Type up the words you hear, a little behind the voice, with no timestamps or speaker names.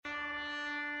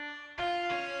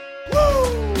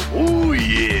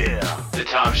yeah! The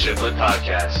Tom Shiflett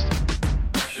Podcast.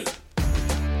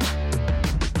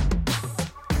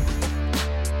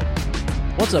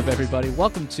 What's up, everybody?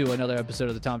 Welcome to another episode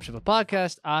of the Tom Shiflett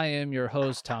Podcast. I am your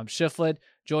host, Tom Shiflett.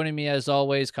 Joining me, as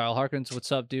always, Kyle Harkins.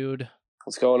 What's up, dude?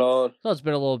 What's going on? So it's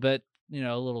been a little bit, a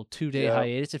little 2-day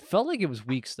hiatus. It felt like it was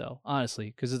weeks, though,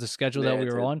 honestly, because of the schedule that we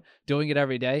were on, doing it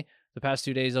every day. The past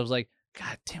 2 days, I was like,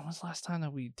 God damn, when's the last time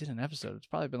that we did an episode? It's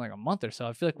probably been like a month or so.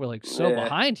 I feel like we're like so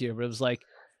behind here, but it was like,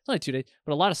 it's only 2 days.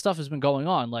 But a lot of stuff has been going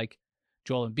on. Like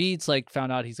Joel Embiid's like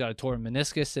found out he's got a torn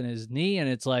meniscus in his knee, and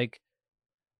it's like,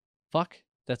 fuck,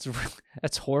 that's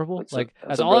horrible.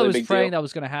 That's all I was praying that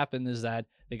was going to happen is that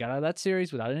they got out of that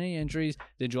series without any injuries.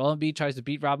 Then Joel Embiid tries to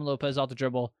beat Robin Lopez off the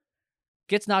dribble,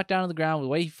 gets knocked down on the ground. The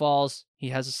way he falls, he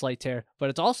has a slight tear, but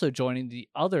it's also joining the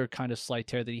other kind of slight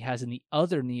tear that he has in the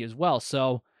other knee as well.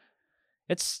 So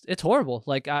it's horrible.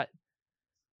 Like I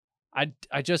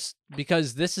just,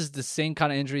 because this is the same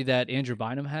kind of injury that Andrew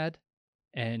Bynum had,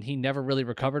 and he never really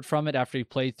recovered from it after he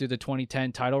played through the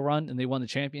 2010 title run and they won the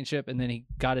championship, and then he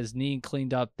got his knee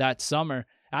cleaned up that summer.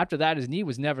 After that, his knee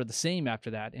was never the same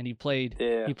after that, and he played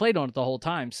on it the whole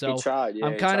time. So he tried,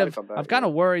 I'm kind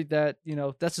of worried that,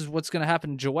 this is what's going to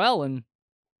happen to Joel, and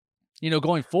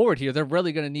going forward here, they're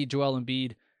really going to need Joel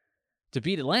Embiid to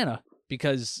beat Atlanta,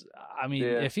 because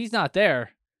if he's not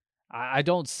there, I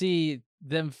don't see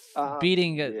them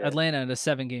beating Atlanta in a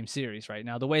 7-game series right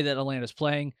now. The way that Atlanta's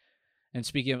playing, and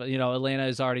speaking of, Atlanta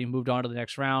has already moved on to the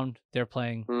next round. They're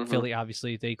playing Philly,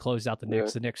 obviously. They closed out the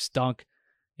Knicks. The Knicks stunk,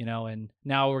 and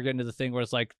now we're getting to the thing where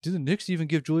it's like, do the Knicks even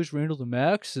give Julius Randle the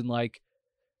max? And like,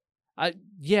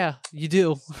 you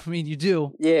do. You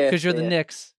do. Yeah. Because you're the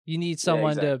Knicks. You need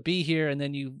someone to be here, and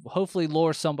then you hopefully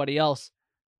lure somebody else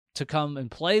to come and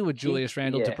play with Julius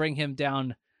Randle to bring him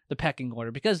down the pecking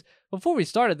order. Because before we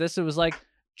started this, it was like,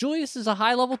 Julius is a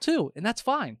high level too, and that's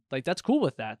fine. Like, that's cool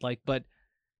with that. Like, but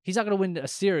he's not going to win a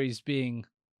series being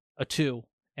a 2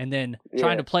 and then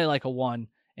trying to play like a 1.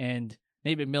 And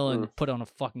Nate McMillan put on a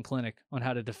fucking clinic on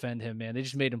how to defend him, man. They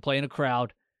just made him play in a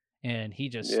crowd, and he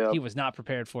was not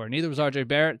prepared for it. Neither was RJ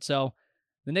Barrett. So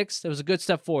the Knicks, it was a good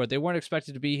step forward. They weren't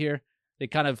expected to be here. They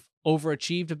kind of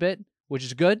overachieved a bit, which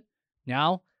is good.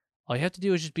 Now, all you have to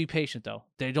do is just be patient, though.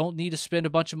 They don't need to spend a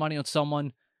bunch of money on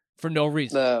someone for no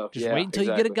reason. No, just wait until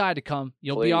you get a guy to come.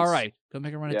 You'll be all right. Go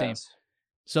make a run at Dame.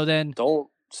 So then, don't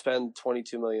spend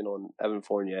 $22 million on Evan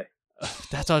Fournier.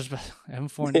 That's all. Evan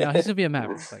Fournier. No, he's gonna be a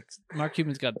Maverick. Like, Mark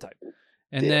Cuban's got a type.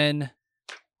 And then,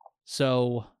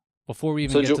 so before we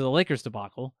even get to the Lakers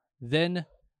debacle, then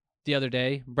the other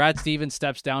day, Brad Stevens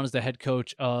steps down as the head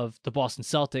coach of the Boston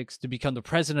Celtics to become the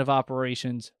president of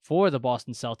operations for the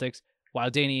Boston Celtics, while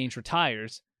Danny Ainge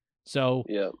retires. So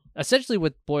essentially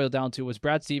what boiled down to was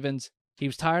Brad Stevens, he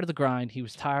was tired of the grind. He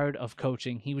was tired of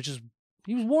coaching. He was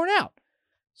worn out.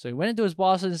 So he went into his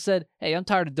bosses and said, hey, I'm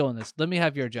tired of doing this. Let me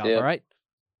have your job, all right?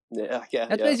 Yeah.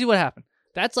 That's basically what happened.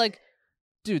 That's like,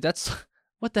 dude, that's,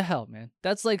 what the hell, man?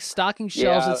 That's like stocking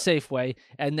shelves at Safeway,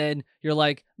 and then you're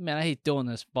like, man, I hate doing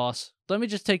this, boss. Let me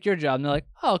just take your job. And they're like,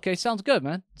 oh, okay, sounds good,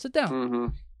 man. Sit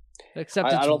down. Except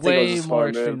it's way more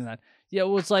extreme than that. Yeah,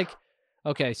 well, it's like,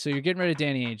 okay, so you're getting rid of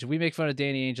Danny Ainge. We make fun of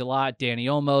Danny Ainge a lot. Danny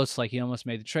almost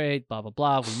made the trade, blah, blah,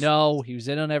 blah. We know he was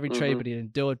in on every trade, but he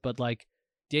didn't do it. But like,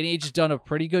 Danny Ainge has done a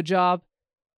pretty good job.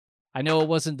 I know it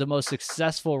wasn't the most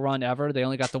successful run ever. They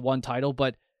only got the 1 title,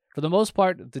 but for the most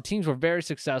part, the teams were very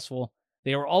successful.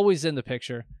 They were always in the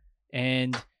picture.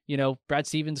 And, Brad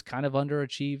Stevens kind of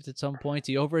underachieved at some points.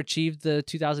 He overachieved the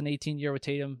 2018 year with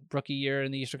Tatum, rookie year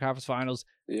in the Eastern Conference Finals.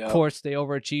 Yeah. Of course, they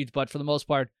overachieved, but for the most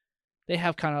part, they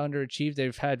have kind of underachieved.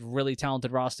 They've had really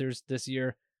talented rosters this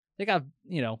year. They got,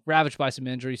 ravaged by some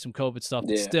injuries, some COVID stuff,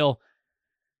 but still.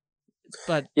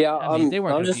 But they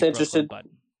weren't. I'm just interested.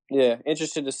 Brooklyn,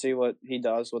 Interested to see what he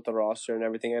does with the roster and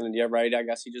everything. And right. I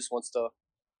guess he just wants to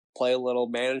play a little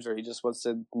manager. He just wants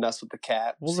to mess with the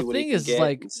cat. Well, the thing is,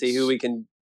 like, see who he can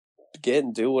get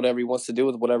and do whatever he wants to do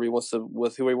with whatever he wants to,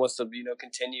 with who he wants to,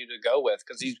 continue to go with,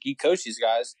 because he coached these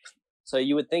guys. So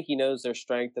you would think he knows their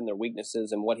strength and their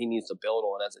weaknesses and what he needs to build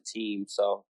on as a team.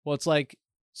 So, well, it's like,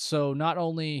 so not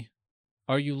only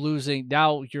are you losing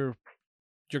now, your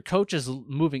coach is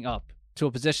moving up to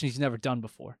a position he's never done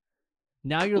before.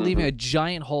 Now you're leaving a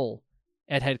giant hole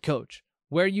at head coach,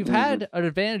 where you've had an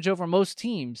advantage over most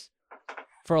teams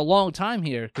for a long time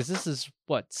here, because this is,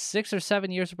 6 or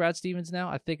 7 years of Brad Stevens now?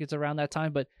 I think it's around that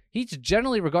time, but he's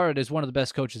generally regarded as one of the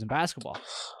best coaches in basketball.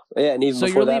 Yeah, and even so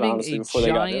before you're that, leaving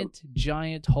honestly, a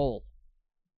giant hole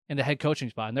in the head coaching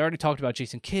spot. And they already talked about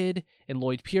Jason Kidd and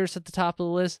Lloyd Pierce at the top of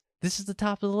the list. This is the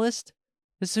top of the list?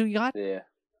 This is who you got? Yeah.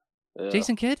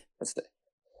 Jason Kidd?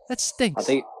 That stinks.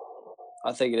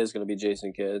 I think it is going to be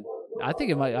Jason Kidd. I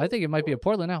think it might be a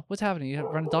Portland now. What's happening? You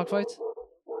running dogfights?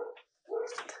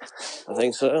 I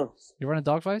think so. You running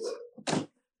dogfights?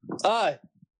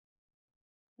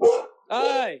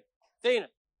 Hey, Dana,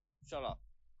 shut up.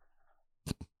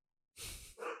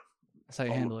 That's how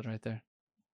you handle it right there.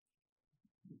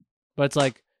 But it's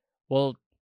like, well,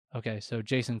 okay, so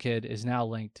Jason Kidd is now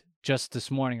linked. Just this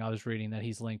morning I was reading that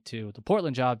he's linked to the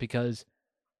Portland job because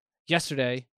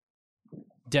yesterday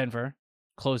Denver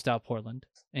closed out Portland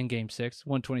in Game 6,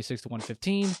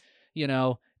 126-115. You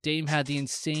know, Dame had the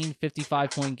insane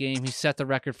 55-point game. He set the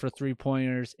record for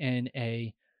three-pointers in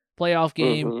a playoff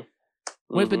game.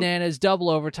 Went bananas, double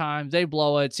overtime. They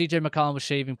blow it. CJ McCollum was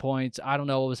shaving points. I don't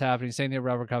know what was happening. Same thing with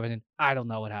Robert Covington. I don't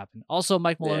know what happened. Also,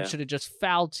 Mike Malone should have just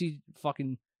fouled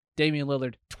fucking Damian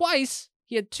Lillard twice.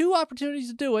 He had 2 opportunities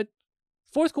to do it.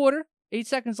 Fourth quarter, 8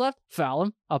 seconds left. Foul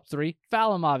him. Up 3.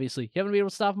 Foul him, obviously. You haven't been able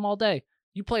to stop him all day.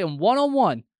 You play him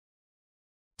one-on-one.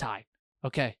 Tied.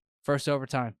 Okay. First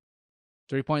overtime.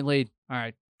 3-point lead. All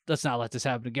right. Let's not let this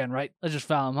happen again, right? Let's just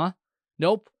foul him, huh?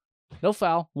 Nope. No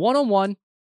foul. One-on-one.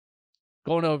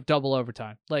 Going to double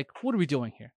overtime. Like, what are we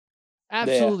doing here?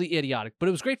 Absolutely idiotic. But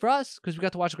it was great for us because we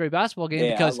got to watch a great basketball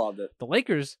game because I loved it. The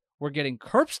Lakers were getting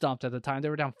curb stomped at the time. They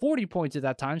were down 40 points at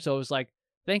that time. So it was like,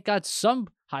 thank God some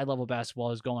high-level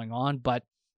basketball is going on. But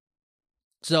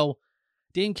so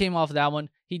Dame came off of that one.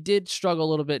 He did struggle a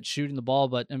little bit shooting the ball,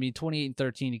 but I mean,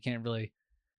 28-13, you can't really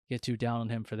get too down on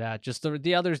him for that. Just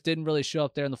the others didn't really show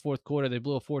up there in the fourth quarter. They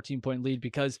blew a 14-point lead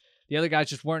because the other guys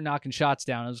just weren't knocking shots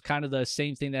down. It was kind of the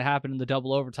same thing that happened in the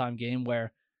double overtime game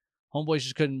where homeboys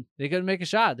just couldn't make a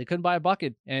shot. They couldn't buy a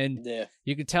bucket. And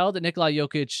you could tell that Nikola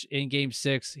Jokic in Game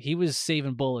 6, he was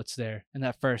saving bullets there in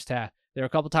that first half. There were a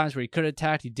couple times where he could have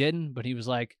attacked, he didn't, but he was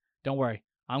like, don't worry,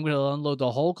 I'm going to unload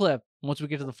the whole clip once we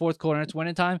get to the fourth quarter and it's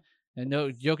winning time. And no,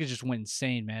 Jokic just went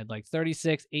insane, man. Like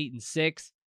 36, 8, and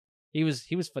 6. He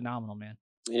was phenomenal, man.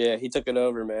 Yeah, he took it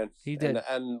over, man. He did.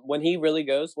 And when he really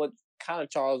goes, what kind of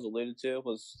Charles alluded to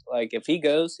was like, if he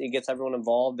goes, he gets everyone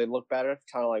involved, they look better.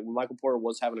 Kind of like Michael Porter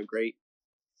was having a great,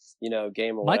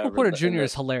 game or Michael whatever. Porter Jr.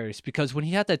 is hilarious because when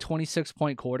he had that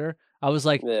 26-point quarter, I was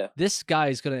like, this guy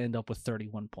is going to end up with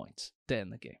 31 points to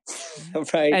end the game.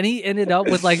 Right. And he ended up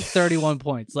with like 31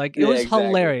 points. Like, it was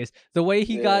hilarious. The way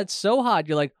he got so hot,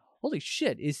 you're like, holy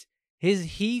shit, is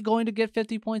he going to get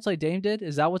 50 points like Dame did?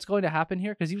 Is that what's going to happen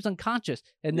here? Because he was unconscious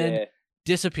and then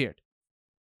disappeared.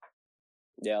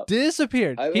 Yeah.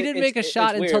 Disappeared. He didn't make a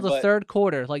shot until the third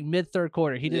quarter, like mid-third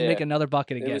quarter. He didn't make another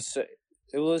bucket again.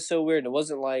 It was so weird. It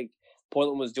wasn't like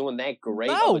Portland was doing that great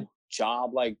of a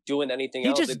job, like doing anything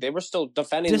else. They were still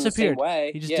defending in the same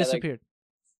way. He just disappeared.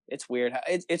 It's weird.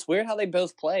 It's weird how they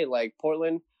both play. Like,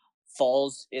 Portland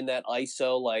falls in that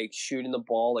ISO, like shooting the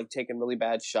ball, like taking really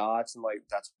bad shots, and like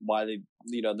that's why they,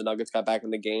 the Nuggets got back in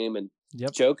the game. And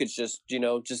Jokic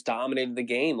just dominated the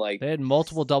game. Like, they had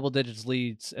multiple double digits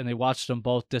leads, and they watched them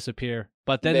both disappear.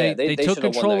 But then they took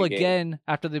control again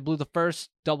after they blew the first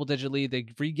double digit lead. They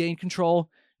regained control.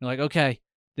 They're like, okay,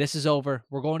 this is over.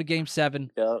 We're going to Game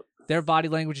 7. Yep. Their body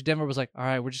language in Denver was like, all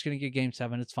right, we're just gonna get Game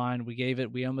 7. It's fine. We gave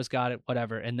it. We almost got it.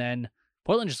 Whatever. And then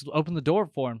Portland just opened the door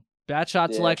for him. Bad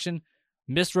shot selection,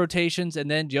 missed rotations, and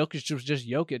then Jokic was just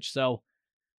Jokic. So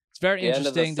it's very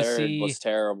interesting to see. Was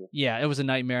terrible. Yeah, it was a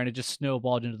nightmare, and it just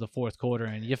snowballed into the fourth quarter,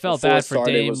 and you felt bad for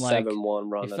Dame. Like,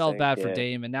 7-1 run, you felt bad for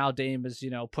Dame, and now Dame is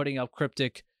putting up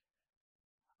cryptic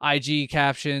IG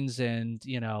captions, and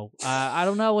I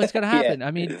don't know what's gonna happen.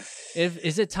 I mean,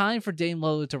 is it time for Dame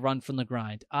Lillard to run from the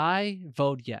grind? I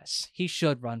vote yes. He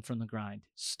should run from the grind.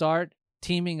 Start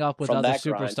teaming up with other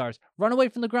superstars. Run away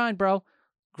from the grind, bro.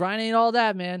 Grind ain't all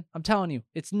that, man. I'm telling you,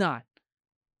 it's not.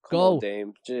 Come on,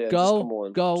 Dame. Yeah,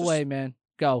 go away, man.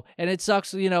 Go. And it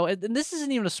sucks, and this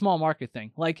isn't even a small market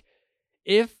thing. Like,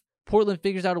 if Portland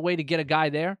figures out a way to get a guy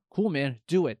there, cool, man,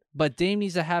 do it. But Dame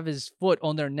needs to have his foot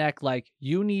on their neck, like,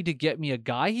 you need to get me a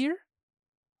guy here,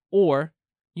 or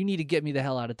you need to get me the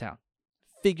hell out of town.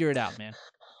 Figure it out, man.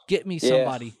 Get me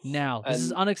somebody now. This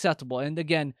is unacceptable. And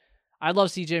again, I love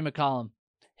CJ McCollum.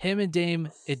 Him and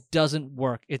Dame, it doesn't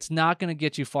work. It's not going to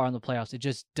get you far in the playoffs. It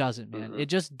just doesn't, man. It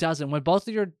just doesn't. When both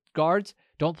of your guards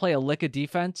don't play a lick of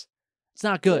defense, it's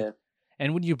not good. Yeah.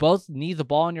 And when you both need the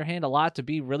ball in your hand a lot to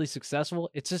be really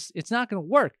successful, it's not going to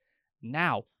work.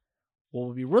 Now, what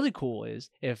would be really cool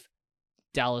is if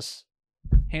Dallas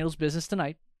handles business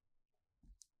tonight,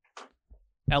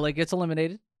 LA gets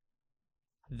eliminated,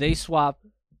 they swap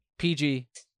PG,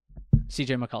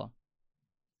 CJ McCollum.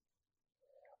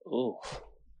 Ooh.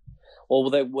 Well,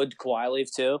 would Kawhi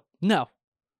leave too? No,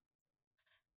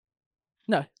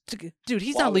 dude,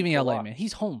 he's not leaving LA, man.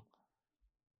 He's home.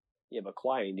 Yeah, but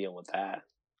Kawhi ain't dealing with that.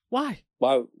 Why?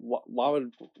 Why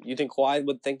would you think Kawhi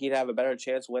would think he'd have a better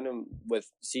chance winning with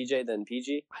CJ than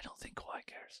PG? I don't think Kawhi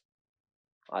cares.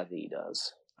 I think he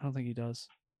does. I don't think he does.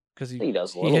 Because he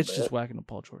does a he little hits bit. just whacking to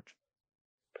Paul George.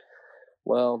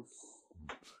 Well,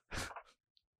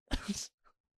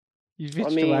 You pitched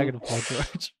to whacking to Paul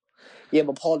George. Yeah,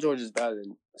 but Paul George is better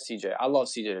than CJ. I love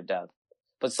CJ to death.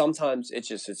 But sometimes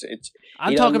it's.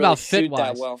 I'm talking about fit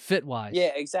fit-wise. well. Fit-wise.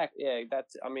 Yeah, exactly. Yeah,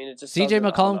 that's. I mean, it just. CJ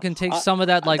McCollum can take some of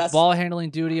that ball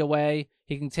handling duty away.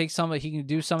 He can take some of. He can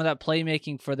do some of that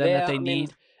playmaking for them that they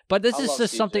need. But this is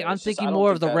just something I'm thinking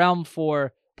more of the realm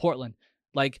for Portland.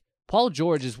 Like Paul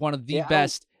George is one of the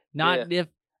best.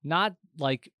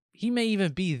 He may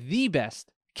even be the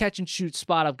best catch and shoot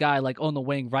spot up guy on the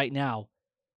wing right now.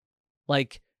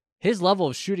 Like. His level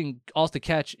of shooting off the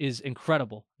catch is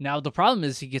incredible. Now, the problem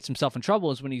is he gets himself in trouble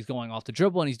is when he's going off the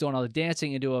dribble and he's doing all the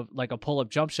dancing and do a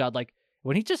pull-up jump shot. Like,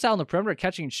 when he's just out on the perimeter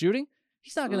catching and shooting,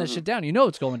 he's not going to shit down. You know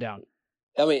it's going down.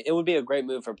 I mean, it would be a great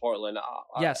move for Portland.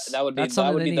 Yes, that would be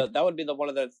the one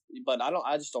of the. But I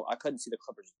couldn't see the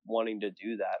Clippers wanting to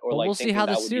do that or we'll see how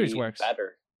the series works.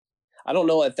 Better. I don't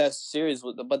know if that series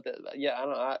was, but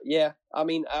I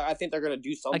mean, I think they're going to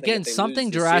do something. Again,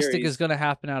 something drastic is going to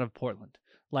happen out of Portland.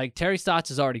 Like, Terry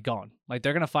Stotts is already gone. Like,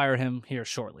 they're going to fire him here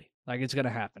shortly. Like, it's going to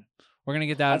happen. We're going to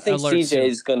get that I think alert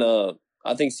CJ's going to...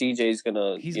 I think CJ's going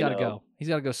to... He's got to go. He's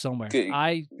got to go somewhere.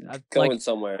 Going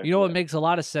somewhere. You know what makes a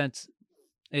lot of sense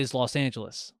is Los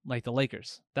Angeles. Like, the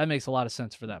Lakers. That makes a lot of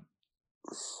sense for them.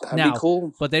 That'd be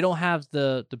cool. But they don't have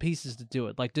the pieces to do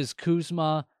it. Like, does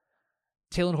Kuzma,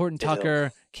 Taylor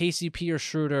Horton-Tucker, KCP or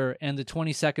Schroeder, and the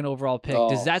 22nd overall pick,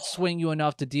 does that swing you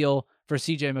enough to deal for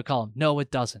CJ McCollum? No,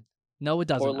 it doesn't. No, it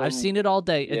doesn't. Portland, I've seen it all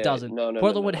day. It doesn't.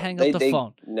 Portland would hang up the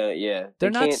phone. No, yeah.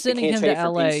 They're not sending him to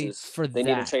LA for that. They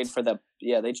need to trade for the.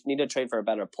 Yeah, they need to trade for a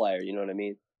better player. You know what I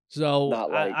mean? So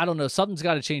I don't know. Something's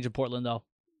got to change in Portland, though.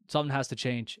 Something has to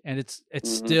change, and it's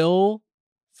still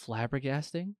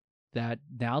flabbergasting that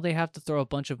now they have to throw a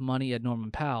bunch of money at Norman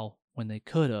Powell when they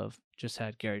could have just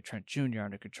had Gary Trent Jr.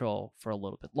 under control for a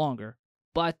little bit longer.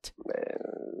 But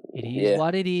it is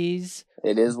what it is.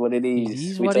 It is what it is. It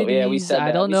is what it is. We said that.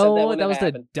 I don't know. That was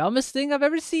the dumbest thing I've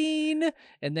ever seen.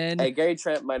 And then Gary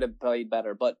Trent might have played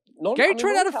better, but Gary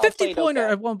Trent had a 50-pointer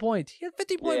at one point. He had a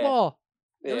 50-point ball.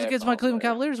 It was against my Cleveland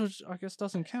Cavaliers, which I guess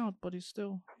doesn't count, but he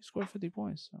scored 50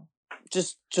 points. So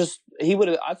just he would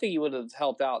have. I think he would have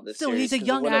helped out this. Still, he's a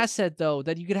young asset though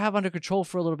that you could have under control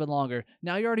for a little bit longer.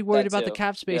 Now you're already worried about the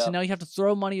cap space, and now you have to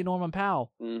throw money at Norman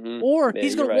Powell, or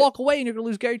he's going to walk away, and you're going to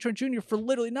lose Gary Trent Jr. for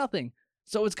literally nothing.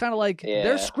 So it's kind of like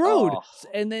they're screwed.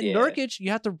 And then Nurkic,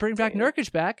 you have to bring back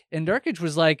Nurkic back, and Nurkic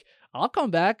was like, "I'll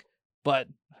come back, but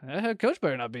head coach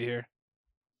better not be here."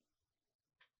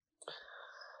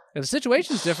 If the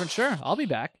situation's different, sure, I'll be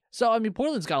back. So, I mean,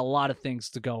 Portland's got a lot of things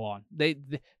to go on.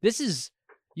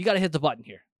 You got to hit the button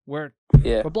here. We're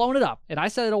blowing it up. And I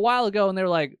said it a while ago, and they were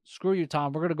like, screw you,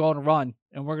 Tom. We're going to go on a run,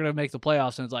 and we're going to make the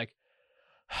playoffs. And it's like,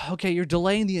 okay, you're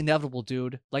delaying the inevitable,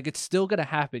 dude. Like, it's still going to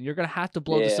happen. You're going to have to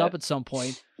blow this up at some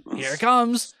point. Here it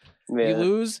comes. Yeah. You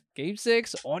lose Game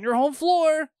 6 on your home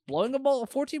floor, blowing a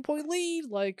 14-point lead.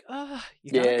 Like,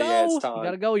 you got to go. You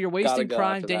got to go. You're wasting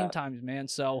prime Dame times, man.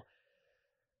 So,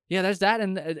 yeah, there's that,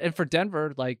 and for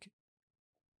Denver, like,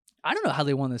 I don't know how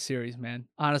they won this series, man.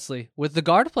 Honestly, with the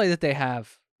guard play that they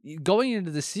have going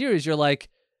into the series, you're like,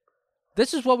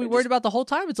 this is what we worried about the whole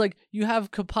time. It's like you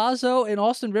have Campazzo and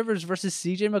Austin Rivers versus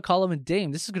CJ McCollum and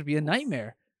Dame. This is going to be a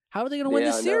nightmare. How are they going to win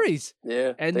this series?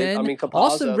 Yeah, and then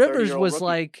Austin Rivers was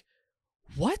like,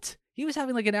 what? He was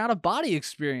having like an out of body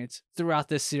experience throughout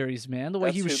this series, man. The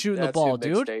way he was shooting the ball,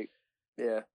 dude.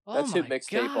 Yeah. That's who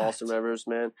mixtape Austin Rivers,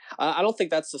 man. I don't think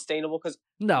that's sustainable because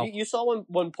you saw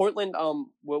when Portland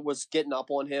was getting up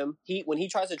on him. When he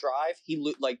tries to drive,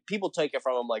 people take it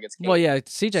from him like it's game. Well, yeah,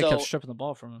 CJ kept stripping the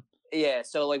ball from him. Yeah,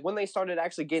 so like when they started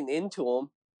actually getting into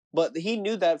him, but he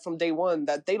knew that from day one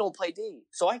that they don't play D,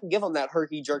 so I can give him that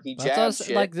herky jerky jab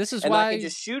shit. Like this is why I can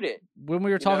just shoot it. When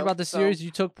we were talking about the series,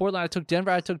 you took Portland, I took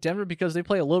Denver. I took Denver because they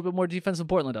play a little bit more defense than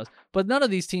Portland does. But none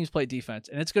of these teams play defense,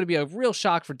 and it's going to be a real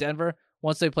shock for Denver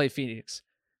once they play Phoenix.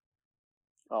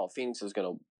 Oh, Phoenix is going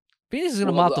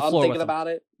to mop the floor with them. I'm thinking about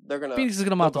it. Phoenix is going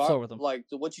to mop the floor with them. Like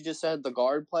what you just said, the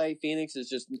guard play, Phoenix is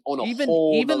just on a even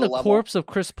whole the level. Corpse of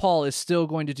Chris Paul is still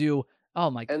going to do. Oh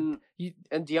my god! And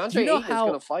DeAndre Ayton is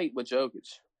going to fight with Jokic.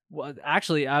 Well,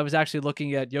 actually, I was actually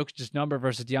looking at Jokic's number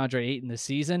versus DeAndre Ayton this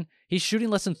season. He's shooting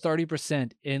less than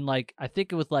 30% in I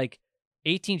think it was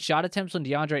 18 shot attempts on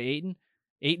DeAndre Ayton.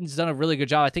 Ayton's done a really good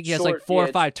job. I think he has 4 or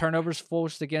 5 turnovers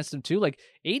forced against him too. Like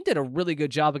Ayton did a really good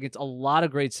job against a lot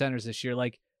of great centers this year.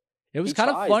 Like it was kind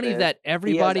of funny that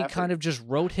everybody kind of just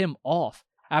wrote him off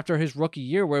after his rookie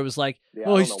year where it was like,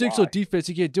 he stinks on defense.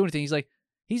 He can't do anything. He's like,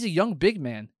 he's a young big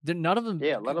man. None of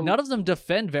them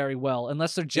defend very well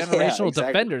unless they're generational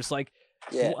defenders. Like,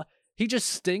 he just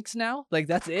stinks now. Like,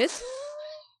 that's it.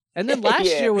 And then last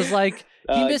year was like,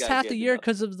 he missed half the year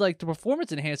because of like the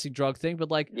performance enhancing drug thing. But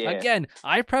like, again,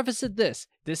 I preface it this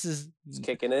is it's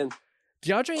kicking in.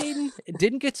 DeAndre Ayton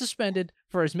didn't get suspended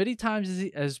for as many games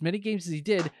as he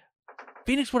did.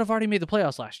 Phoenix would have already made the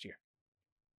playoffs last year.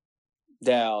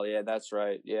 Yeah, that's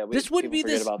right. Yeah, this wouldn't be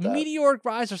this meteoric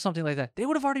rise or something like that. They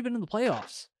would have already been in the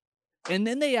playoffs. And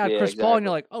then they add Chris Paul, and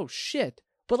you're like, oh shit.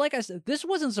 But like I said, this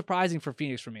wasn't surprising for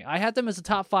Phoenix for me. I had them as a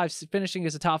top 5, finishing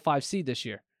as a top 5 seed this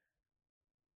year.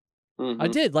 I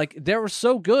did. Like, they were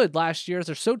so good last year.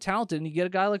 They're so talented, and you get a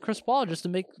guy like Chris Paul just to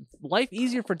make life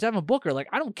easier for Devin Booker. Like,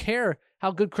 I don't care how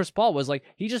good Chris Paul was. Like,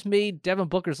 he just made Devin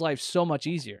Booker's life so much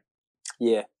easier.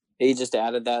 Yeah, he just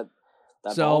added that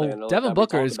so Devin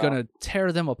Booker is going to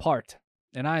tear them apart,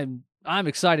 and I'm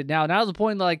excited now. Now's the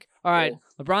point. Like, all right,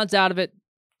 LeBron's out of it.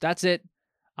 That's it.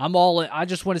 I'm all in. I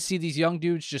just want to see these young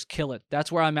dudes just kill it.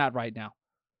 That's where I'm at right now.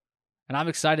 And I'm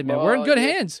excited, man. We're in good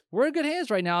hands. We're in good hands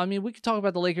right now. I mean, we could talk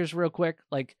about the Lakers real quick.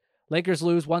 Like, Lakers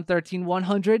lose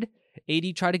 113-100.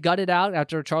 AD tried to gut it out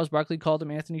after Charles Barkley called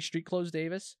him Anthony Street Clothes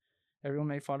Davis. Everyone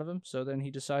made fun of him. So then he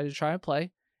decided to try and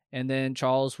play. And then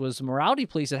Charles was morality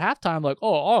police at halftime. Like,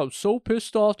 I'm so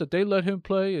pissed off that they let him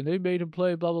play and they made him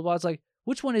play, blah, blah, blah. It's like,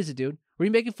 which one is it, dude? Were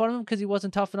you making fun of him because he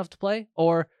wasn't tough enough to play?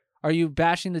 Or are you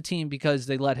bashing the team because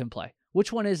they let him play?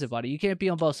 Which one is it, buddy? You can't be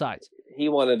on both sides. He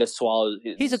wanted to swallow.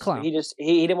 He's a clown. He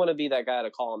didn't want to be that guy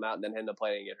to call him out and then him to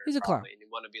play and get hurt. He's a clown. And he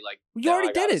wanted to be like, you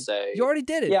already did it. You already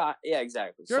did it. Yeah,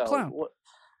 exactly. You're a clown.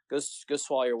 Go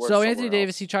swallow your words. So Anthony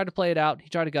Davis, he tried to play it out. He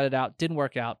tried to gut it out. Didn't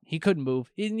work out. He couldn't move.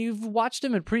 And you've watched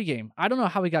him in pregame. I don't know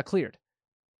how he got cleared.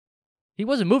 He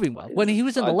wasn't moving well. When he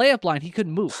was in the layup line, he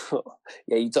couldn't move.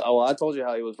 I told you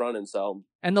how he was running. So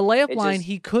and the layup line,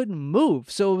 he couldn't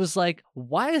move. So it was like,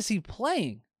 why is he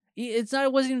playing? It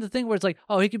wasn't even the thing where it's like,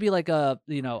 he could be like a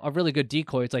really good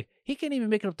decoy. It's like he can't even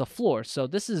make it up the floor. So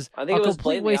this is a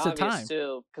complete waste of time.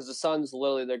 Too, because the Suns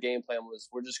literally their game plan was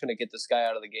we're just gonna get this guy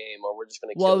out of the game or we're just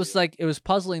gonna. Well, it was like it was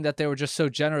puzzling that they were just so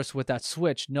generous with that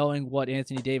switch, knowing what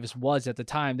Anthony Davis was at the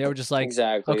time. They were just like,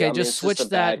 okay, just switch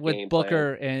that with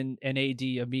Booker and AD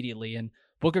immediately, and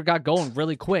Booker got going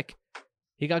really quick.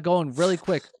 He got going really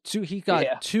quick. He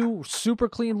got 2 super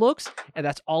clean looks, and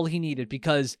that's all he needed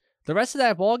because. The rest of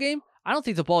that ball game, I don't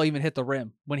think the ball even hit the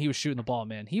rim when he was shooting the ball,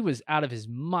 man. He was out of his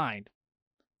mind.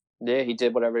 Yeah, he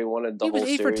did whatever he wanted. He was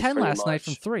 8 for 10 last night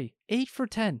from 3. 8 for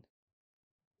 10.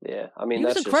 Yeah, I mean, he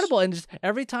was incredible. And just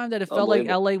every time that it felt like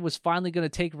LA was finally going to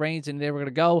take reins and they were going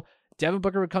to go, Devin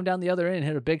Booker would come down the other end and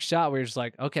hit a big shot where you're just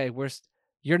like, okay,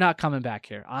 you're not coming back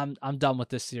here. I'm done with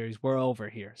this series. We're over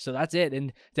here. So that's it.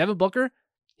 And Devin Booker,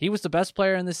 he was the best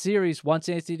player in the series. Once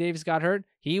Anthony Davis got hurt,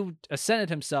 he ascended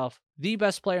himself the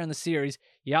best player in the series.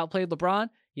 He outplayed LeBron.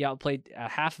 He outplayed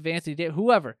half of Anthony Davis,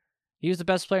 whoever. He was the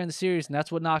best player in the series, and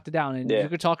that's what knocked it down. And you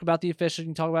could talk about the officials, you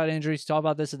can talk about injuries, talk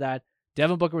about this or that.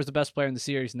 Devin Booker was the best player in the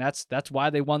series, and that's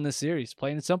why they won this series.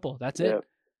 Plain and simple. That's it.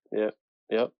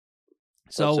 Yep.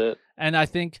 So, and I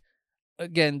think,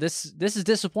 again, this is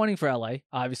disappointing for LA,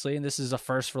 obviously, and this is a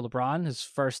first for LeBron, his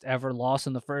first ever loss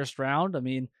in the first round. I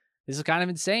mean, this is kind of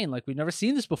insane. Like, we've never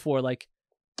seen this before. Like,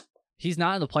 he's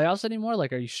not in the playoffs anymore.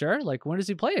 Like, are you sure? Like, when does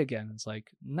he play again? It's like,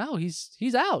 no,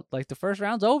 he's out. Like, the first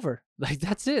round's over. Like,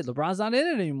 that's it. LeBron's not in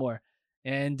it anymore.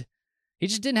 And he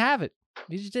just didn't have it.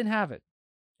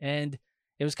 And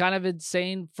it was kind of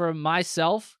insane for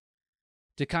myself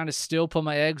to kind of still put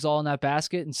my eggs all in that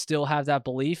basket and still have that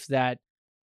belief that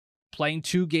playing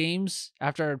 2 games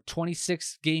after a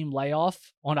 26-game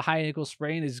layoff on a high ankle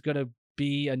sprain is going to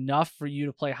be enough for you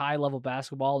to play high-level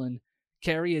basketball and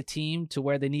carry a team to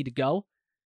where they need to go.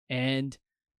 And,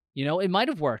 it might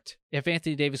have worked if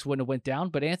Anthony Davis wouldn't have went down,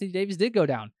 but Anthony Davis did go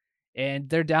down. And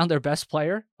they're down their best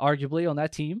player, arguably, on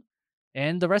that team.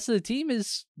 And the rest of the team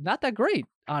is not that great,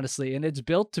 honestly. And it's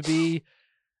built to be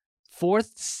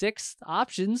 4th, 6th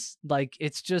options. Like,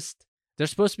 it's just, they're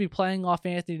supposed to be playing off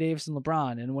Anthony Davis and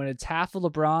LeBron. And when it's half of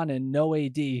LeBron and no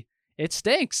AD, it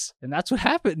stinks. And that's what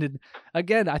happened. And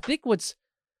again, I think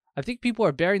people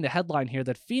are bearing the headline here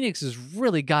that Phoenix is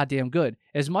really goddamn good.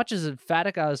 As much as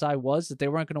emphatic as I was that they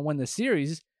weren't going to win the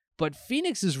series, but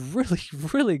Phoenix is really,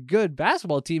 really good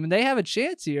basketball team, and they have a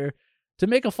chance here to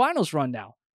make a finals run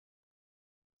now.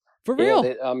 For real.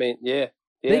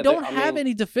 They don't have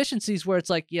any deficiencies where it's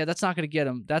like, that's not going to get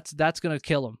them. That's going to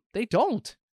kill them. They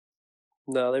don't.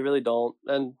 No, they really don't.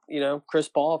 And, Chris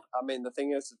Paul, I mean, the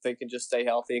thing is, if they can just stay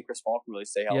healthy, and Chris Paul can really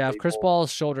stay healthy. Yeah, if Chris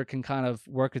Paul's shoulder can kind of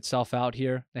work itself out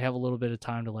here, they have a little bit of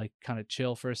time to, like, kind of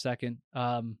chill for a second.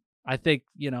 I think,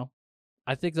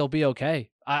 I think they'll be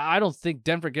okay. I don't think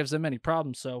Denver gives them any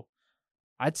problems, so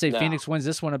I'd say Phoenix wins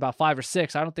this one about 5 or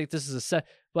 6. I don't think this is a set.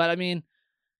 But, I mean,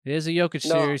 it is a Jokic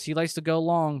series. He likes to go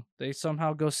long. They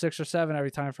somehow go 6 or 7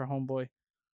 every time for homeboy.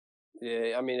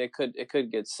 Yeah, I mean, it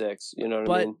could get 6. You know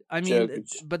what I mean?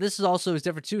 But this is also is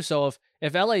different too. So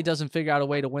if LA doesn't figure out a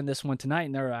way to win this one tonight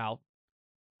and they're out,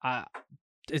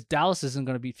 Dallas isn't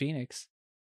going to beat Phoenix.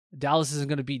 Dallas isn't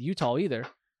going to beat Utah either.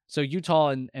 So Utah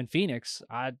and Phoenix,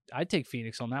 I'd take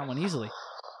Phoenix on that one easily.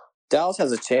 Dallas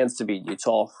has a chance to beat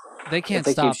Utah. They can't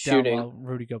stop down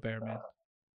Rudy Gobert,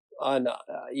 man.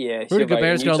 Yeah, Rudy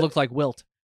Gobert's going to look like Wilt.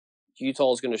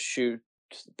 Utah's going to shoot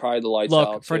probably the lights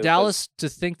out. Look, for Dallas to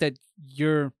think that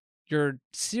your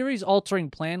series-altering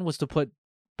plan was to put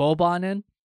Boban in,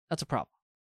 that's a problem.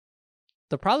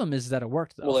 The problem is that it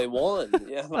worked, though. Well, they won.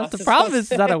 Yeah, the problem is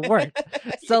that it worked.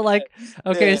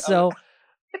 So,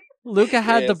 Luka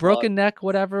had the broken neck,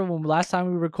 whatever. When last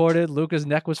time we recorded, Luka's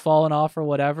neck was falling off or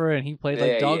whatever, and he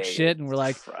played dog shit. And we're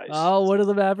like, oh, what do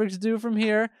the Mavericks do from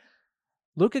here?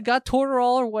 Luka got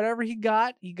Tortorol or whatever he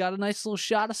got. He got a nice little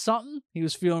shot of something. He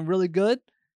was feeling really good.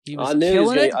 He was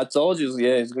killing it. I told you,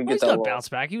 he's going to get that little bounce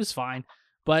back. He was fine.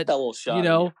 But, that little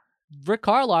shot, Rick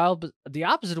Carlisle, but the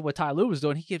opposite of what Ty Lue was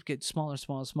doing, he kept getting smaller.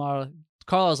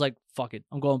 Carlisle's like, fuck it.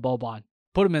 I'm going Boban.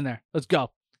 Put him in there. Let's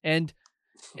go. And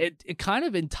it kind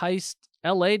of enticed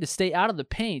LA to stay out of the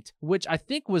paint, which I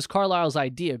think was Carlisle's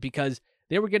idea because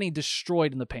they were getting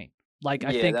destroyed in the paint. Like,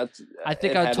 I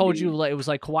think I told you, it was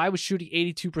like Kawhi was shooting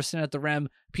 82% at the rim.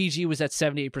 PG was at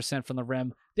 78% from the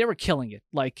rim. They were killing it.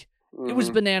 Like, it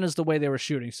was bananas the way they were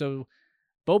shooting. So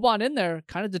Boban in there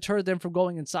kind of deterred them from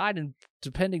going inside and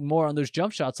depending more on those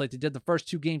jump shots like they did the first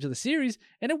 2 games of the series.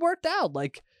 And it worked out.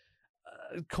 Like,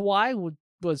 Kawhi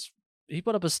he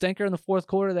put up a stinker in the fourth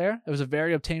quarter there. It was a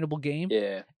very obtainable game.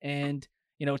 Yeah. And,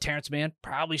 Terrence Mann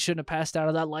probably shouldn't have passed out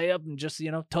of that layup and just,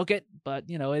 took it. But,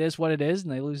 it is what it is,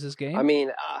 and they lose this game. I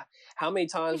mean, how many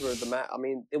times were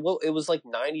it was like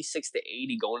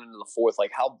 96-80 going into the fourth.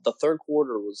 Like, how the third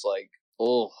quarter was like,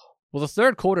 oh. Well, the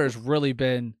third quarter has really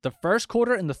been – the first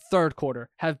quarter and the third quarter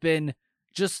have been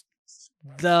just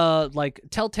the,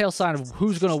 telltale sign of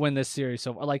who's going to win this series.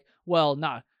 So,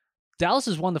 Dallas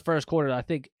has won the first quarter, I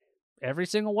think, every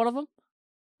single one of them.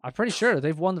 I'm pretty sure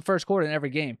they've won the first quarter in every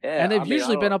game. Yeah, and they've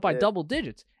usually been up by double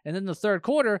digits. And then the third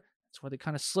quarter, that's where they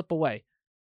kind of slip away.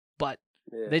 But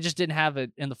they just didn't have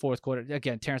it in the fourth quarter.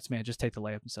 Again, Terrence Mann, just take the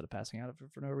layup instead of passing out of it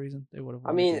for no reason. They would have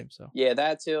won the game. So. Yeah,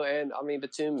 that too. And,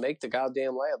 Batum make the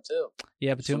goddamn layup too.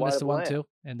 Yeah, Batum missed the one too.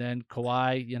 And then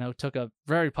Kawhi, took a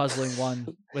very puzzling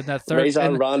one with that third.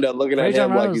 Rajon Rondo looking at him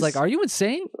Rajon Rondo was like, are you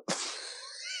insane?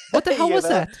 What the hell was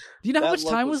that? Do you know how much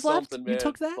time was left? Man. You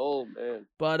took that? Oh, man.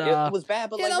 But, it was bad,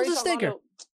 but that was a stinker.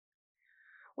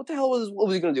 What the hell what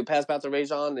was he going to do? Pass back to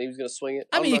Rajon and he was going to swing it?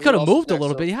 I mean, he could have moved a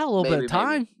little bit. He had a little bit of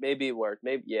time. Maybe it worked.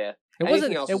 Maybe, yeah.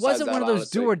 It wasn't one of those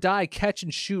do or die catch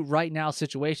and shoot right now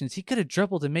situations. He could have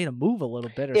dribbled and made a move a little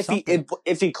bit or something.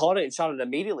 If he caught it and shot it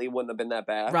immediately, it wouldn't have been that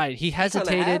bad. Right. He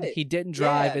hesitated. He didn't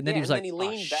drive. And then he was like,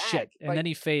 oh, shit. And then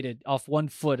he faded off 1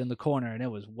 foot in the corner and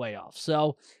it was way off.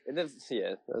 So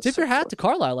tip your hat to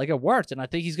Carlisle. Like, it worked. And I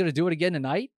think he's going to do it again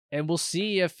tonight. And we'll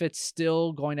see if it's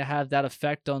still going to have that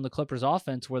effect on the Clippers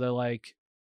offense where they're like,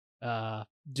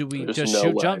 do we just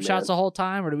shoot jump shots the whole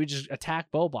time, or do we just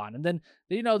attack Boban? And then,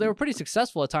 they were pretty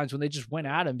successful at times when they just went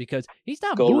at him because he's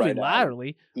not moving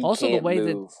laterally. Also, the way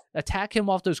that attack him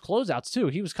off those closeouts, too.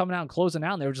 He was coming out and closing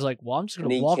out, and they were just like, well, I'm just going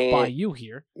to walk by you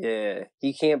here. Yeah,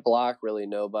 he can't block really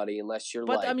nobody unless you're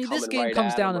this game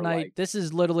comes down tonight. This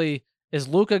is literally, is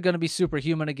Luka going to be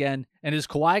superhuman again? And is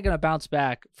Kawhi going to bounce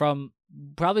back from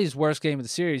probably his worst game of the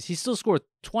series? He still scored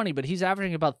 20, but he's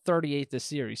averaging about 38 this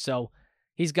series. So,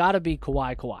 he's got to be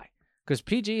Kawhi because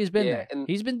PG has been there.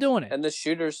 He's been doing it. And the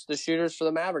shooters for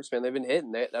the Mavericks, man, they've been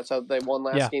hitting it. That's how they won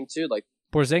last game too. Like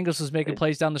Porzingis was making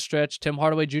plays down the stretch. Tim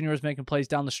Hardaway Jr. was making plays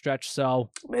down the stretch. So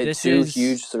this is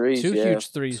huge threes,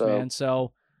 man.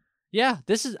 So yeah,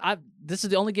 this is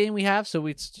the only game we have. So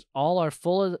it's all our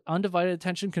full undivided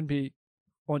attention can be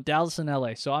on Dallas and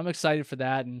LA. So I'm excited for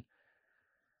that, and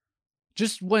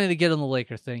just wanted to get on the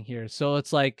Laker thing here. So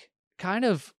it's like kind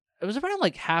of. It was around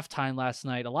halftime last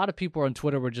night. A lot of people on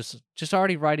Twitter were just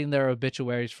already writing their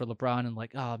obituaries for LeBron and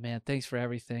like, oh man, thanks for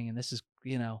everything. And this is,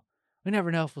 we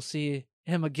never know if we'll see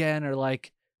him again or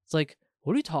it's like,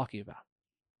 what are you talking about?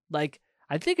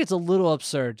 I think it's a little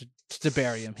absurd to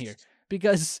bury him here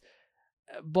because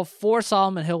before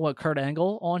Solomon Hill went Kurt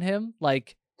Angle on him,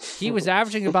 he was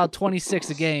averaging about 26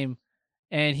 a game,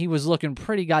 and he was looking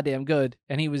pretty goddamn good,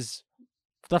 and he was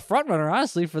the front runner,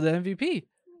 honestly, for the MVP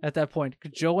at that point.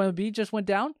 Joel Embiid just went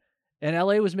down, and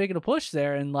LA was making a push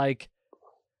there, and like,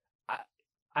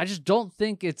 I just don't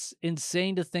think it's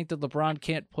insane to think that LeBron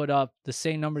can't put up the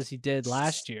same numbers he did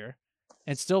last year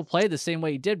and still play the same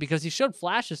way he did, because he showed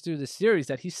flashes through the series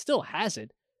that he still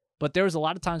hasn't. But there was a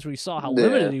lot of times where you saw how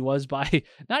limited he was by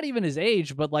not even his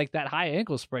age, but like that high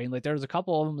ankle sprain. Like there was a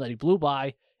couple of them that he blew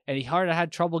by, and he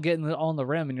had trouble getting on the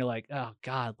rim, and you're like, oh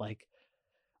God, like.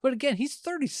 But again, he's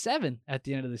 37 at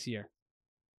the end of this year.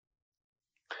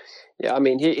 Yeah, I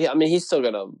mean, he's still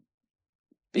gonna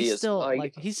be. He's still. We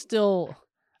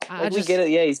get it.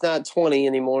 Yeah, he's not 20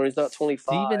 anymore. He's not 25.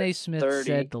 Stephen A. Smith 30.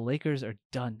 said the Lakers are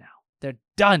done now. They're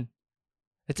done.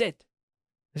 That's it.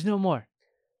 There's no more.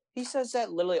 He says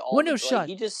that literally all Windows shut.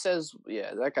 He just says,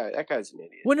 yeah, that guy's an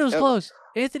idiot. Windows closed.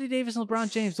 Anthony Davis and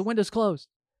LeBron James, the window's closed.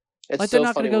 It's like so they're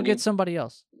not going to go get somebody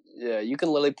else. Yeah, you can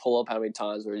literally pull up how many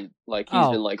times where he's been like,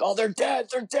 oh, they're dead.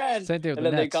 Same thing with the then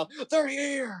Nets. They come, they're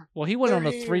here. Well, he went on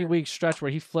a 3-week stretch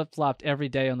where he flip-flopped every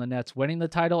day on the Nets, winning the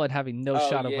title and having no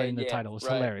shot of winning the title. It was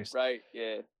hilarious. Right,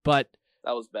 yeah. But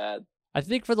that was bad. I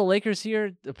think for the Lakers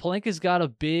here, Pelinka's got a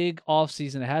big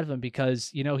offseason ahead of him because,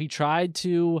 he tried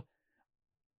to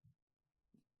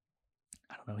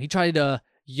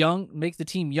make the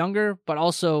team younger, but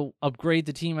also upgrade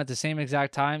the team at the same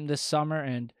exact time this summer.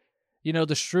 And,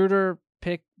 the Schroeder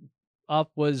pick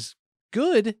up was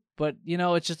good, but,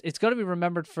 it's going to be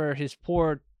remembered for his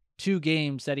poor 2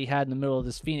 games that he had in the middle of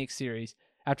this Phoenix series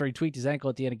after he tweaked his ankle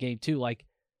at the end of game 2. Like,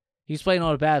 he's playing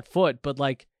on a bad foot, but,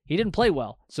 like, he didn't play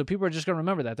well. So people are just going to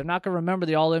remember that. They're not going to remember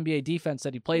the All-NBA defense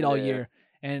that he played all year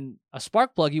and a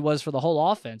spark plug he was for the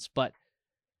whole offense. But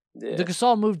the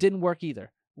Gasol move didn't work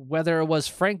either. Whether it was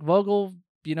Frank Vogel,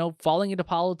 falling into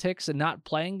politics and not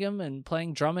playing him and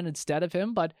playing Drummond instead of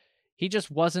him, but he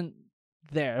just wasn't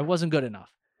there. It wasn't good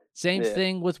enough. Same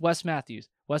thing with Wes Matthews.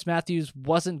 Wes Matthews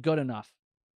wasn't good enough,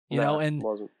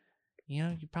 wasn't.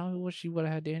 You probably wish you would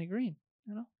have had Danny Green,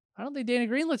 I don't think Danny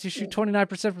Green lets you shoot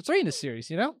 29% from 3 in this series,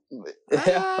 Yeah,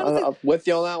 I'm with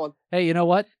you on that one. Hey, you know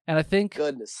what? And I think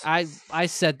Goodness. I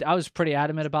said I was pretty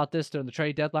adamant about this during the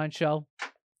trade deadline show.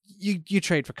 You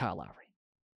trade for Kyle Lowry.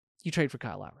 You trade for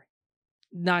Kyle Lowry.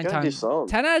 9 times.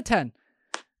 10 out of 10.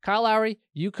 Kyle Lowry,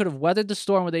 you could have weathered the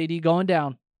storm with AD going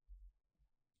down.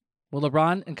 With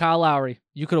LeBron and Kyle Lowry,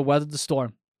 you could have weathered the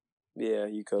storm. Yeah,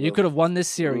 you could. You could have won this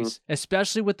series,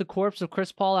 especially with the corpse of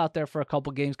Chris Paul out there for a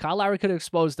couple games. Kyle Lowry could have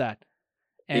exposed that.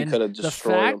 And he could have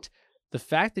destroyed him. The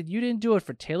fact that you didn't do it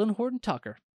for Taylor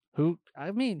Horton-Tucker, who,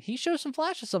 he shows some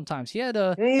flashes sometimes. He had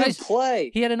a nice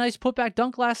play. He had a nice putback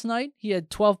dunk last night. He had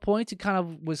 12 points. He kind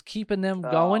of was keeping them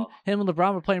going. Him and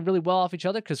LeBron were playing really well off each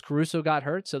other because Caruso got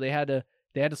hurt, so they had to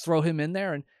throw him in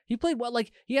there, and he played well.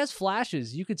 Like, he has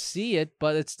flashes. You could see it,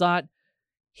 but it's not.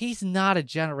 He's not a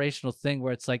generational thing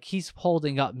where it's like he's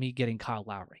holding up me getting Kyle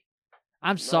Lowry.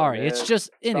 I'm sorry. Man. It's just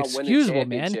inexcusable,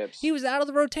 man. He was out of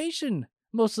the rotation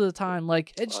most of the time.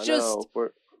 Like, it's just.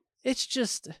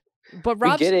 But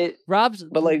Rob's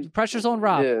pressure's on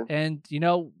Rob. Yeah. And,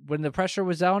 when the pressure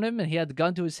was on him and he had the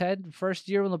gun to his head the first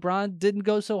year when LeBron didn't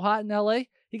go so hot in LA,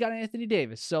 he got Anthony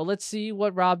Davis. So let's see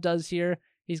what Rob does here.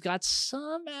 He's got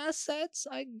some assets,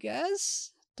 I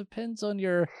guess. Depends on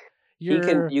your you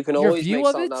can always view make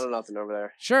of something it. out of nothing over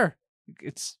there. Sure.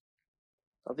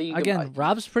 Again,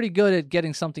 Rob's pretty good at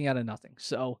getting something out of nothing.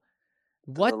 So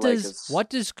what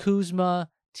does Kuzma,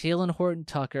 Taylor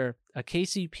Horton-Tucker, a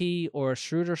KCP, or a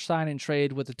Schroeder sign and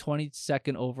trade with the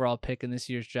 22nd overall pick in this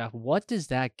year's draft, what does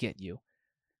that get you?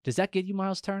 Does that get you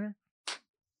Miles Turner?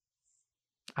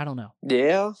 I don't know.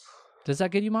 Yeah. Does that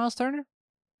get you Miles Turner?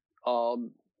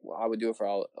 I would do it for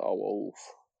all.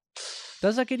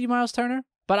 Does that get you Miles Turner?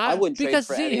 But I wouldn't because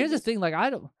trade for here's the thing. Like, I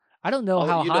don't know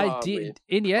how high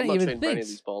Indiana even thinks. For any of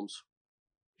these bums.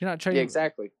 You're not trading. Yeah,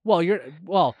 exactly.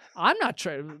 Well, I'm not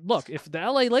trading. Look, if the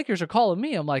LA Lakers are calling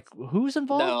me, I'm like, who's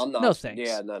involved? No, I'm not. No thanks.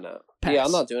 Yeah, no. Pass. Yeah,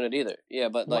 I'm not doing it either. Yeah,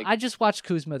 but I just watched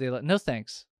Kuzma. No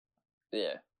thanks.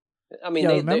 Yeah,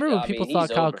 remember when people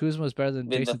thought Kyle Kuzma was better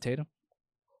than Jason Tatum?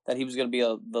 That he was going to be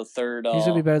the third. He's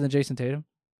going to be better than Jason Tatum.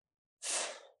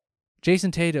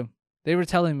 Jason Tatum. They were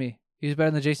telling me he was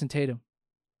better than Jason Tatum.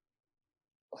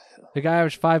 The guy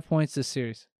averaged 5 points this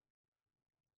series.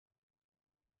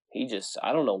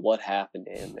 I don't know what happened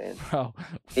to him, man. Bro.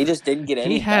 He just didn't get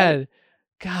any better.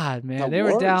 God, man. They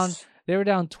were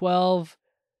down 12.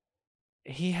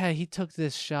 He took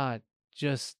this shot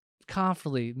just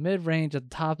confidently, mid-range at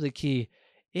the top of the key.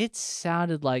 It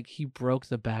sounded like he broke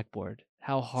the backboard.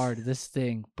 How hard this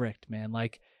thing bricked, man.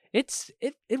 Like, it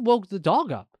woke the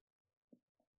dog up.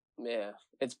 Yeah,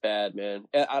 it's bad, man.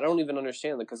 I don't even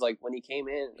understand it because, like, when he came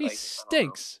in, he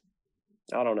stinks.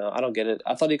 I don't know. I don't get it.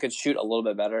 I thought he could shoot a little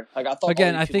bit better. Like I thought.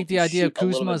 Again, I think the idea of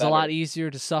Kuzma is a lot easier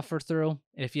to suffer through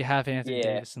if you have Anthony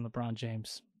Davis and LeBron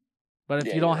James. But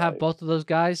if you don't have both of those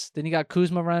guys, then you got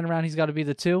Kuzma running around. He's got to be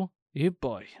the 2. You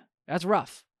boy, that's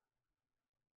rough.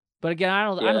 But again, I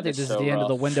don't think this is the end of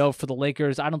the window for the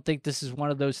Lakers. I don't think this is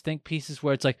one of those think pieces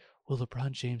where it's like, will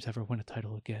LeBron James ever win a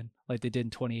title again? Like they did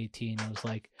in 2018. It was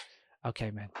like,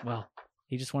 okay, man, well,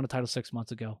 he just won a title 6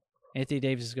 months ago. Anthony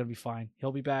Davis is going to be fine.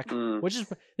 He'll be back.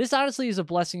 This honestly is a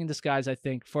blessing in disguise, I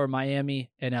think, for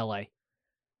Miami and LA.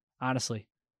 Honestly.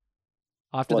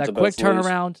 After that quick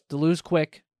turnaround, to lose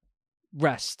quick,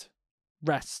 rest.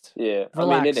 Yeah, relax, I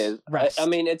mean it is. Rest. I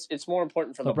mean it's more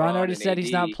important for LeBron already said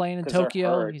he's not playing in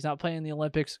Tokyo. He's not playing in the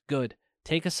Olympics. Good.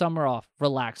 Take a summer off.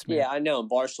 Relax, man. Yeah, I know.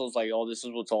 Barstool's like, oh, this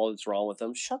is all that's wrong with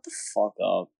him. Shut the fuck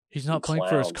up. He's not playing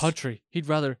for his country. He'd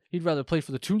rather play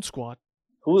for the Toon Squad.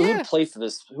 Who would play for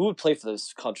this? Who would play for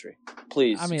this country?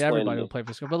 Please. I mean, everybody would play for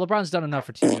this country. But LeBron's done enough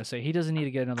for Team USA. He doesn't need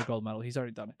to get another gold medal. He's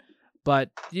already done it. But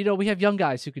we have young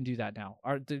guys who can do that now.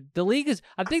 The league is.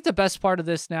 I think the best part of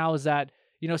this now is that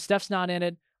Steph's not in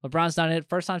it. LeBron's not in it.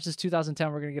 First time since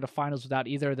 2010, we're gonna get a finals without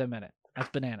either of them in it. That's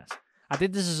bananas. I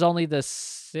think this is only the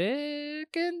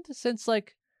second since I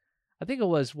think it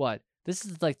was what? This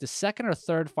is like the second or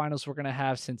third finals we're gonna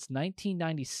have since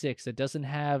 1996 that doesn't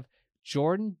have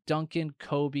Jordan, Duncan,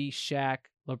 Kobe, Shaq,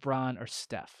 LeBron, or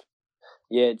Steph.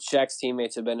 Yeah, Shaq's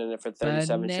teammates have been in it for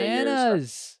 37 straight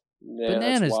years.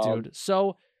 Bananas, dude.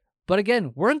 So, but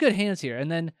again, we're in good hands here.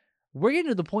 And then we're getting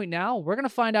to the point now, we're going to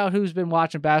find out who's been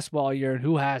watching basketball all year and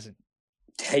who hasn't.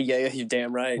 Yeah, you're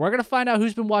damn right. We're going to find out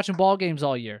who's been watching ball games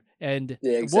all year. And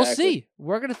we'll see.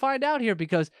 We're going to find out here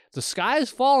because the sky is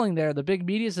falling there. The big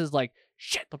media says like,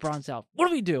 shit, LeBron's out. What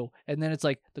do we do? And then it's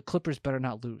like, the Clippers better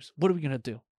not lose. What are we going to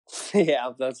do?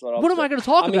 Yeah, that's what I'm What am I going to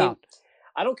talk about?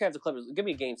 I don't care if the Clippers. Give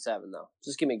me Game 7 though.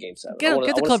 Just give me Game 7.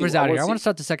 Get the Clippers out of here. I want to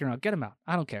start the second round. Get them out.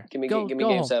 I don't care. Give me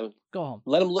Game 7. Go home.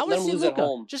 Let them lose at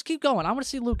home. Just keep going. I want to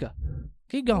see Luka.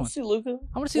 Keep going. I want to see Luka.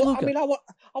 I want to see Luka. I mean, I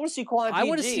want to see Kawhi. I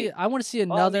want to see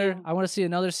another. I want to see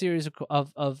another series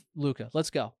of Luka. Let's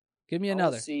go. Give me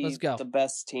another. Let's go. The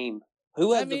best team.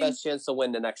 Who has the best chance to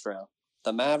win the next round?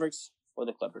 The Mavericks or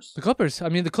the Clippers? The Clippers. I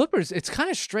mean, the Clippers. It's kind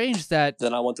of strange that.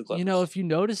 Then I want the Clippers. If you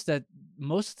notice that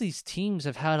most of these teams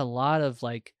have had a lot of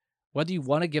whether you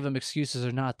want to give them excuses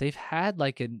or not, they've had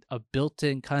a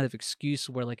built-in kind of excuse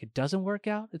where it doesn't work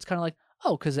out. It's kind of like,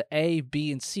 oh, because of A,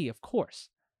 B, and C, of course.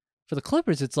 For the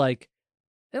Clippers, it's like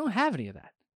they don't have any of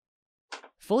that.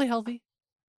 Fully healthy,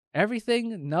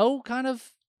 everything. No kind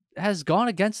of has gone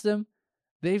against them.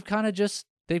 They've kind of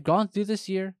they've gone through this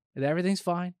year and everything's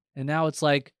fine. And now it's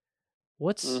like,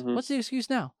 what's the excuse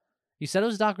now? You said it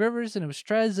was Doc Rivers and it was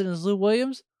Trez and it was Lou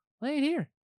Williams. They ain't here.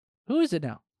 Who is it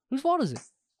now? Whose fault is it?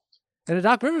 And the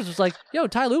Doc Rivers was like, yo,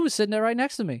 Ty Lue was sitting there right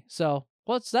next to me. So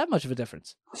what's that much of a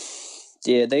difference?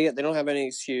 Yeah, they don't have any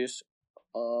excuse.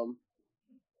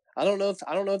 I don't know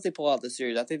if they pull out this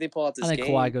series. I think they pull out this game. I think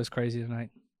Kawhi goes crazy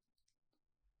tonight.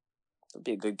 That'd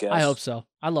be a good guess. I hope so.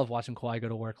 I love watching Kawhi go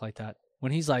to work like that.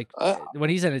 When he's when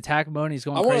he's in attack mode and he's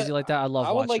going crazy like that, I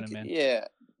love watching him, man. Yeah,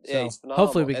 so he's phenomenal.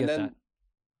 Hopefully we get that.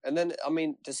 And then, I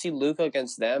mean, to see Luka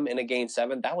against them in a Game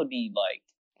 7, that would be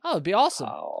oh, it'd be awesome.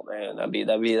 Oh man, that'd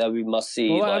be must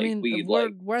see. Well, I mean,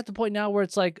 we're at the point now where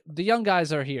it's like the young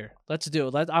guys are here. Let's do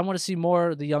it. I want to see more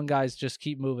of the young guys just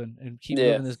keep moving and keep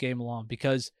moving this game along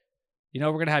because, we're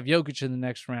gonna have Jokic in the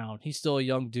next round. He's still a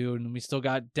young dude, and we still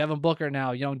got Devin Booker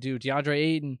now, young dude, DeAndre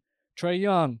Ayton, Trae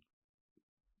Young,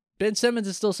 Ben Simmons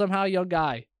is still somehow a young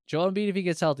guy. Joel Embiid if he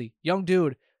gets healthy, young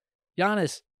dude,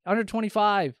 Giannis under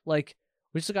 25.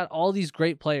 We still got all these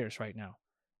great players right now,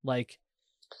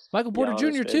 Michael Porter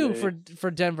Jr. too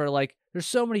for Denver. There's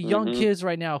so many young kids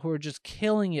right now who are just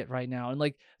killing it right now. And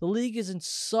the league is in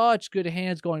such good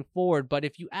hands going forward. But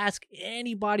if you ask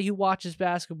anybody who watches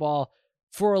basketball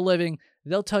for a living,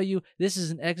 they'll tell you this is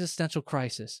an existential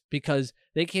crisis because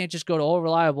they can't just go to all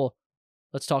reliable.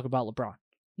 Let's talk about LeBron.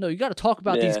 No, you got to talk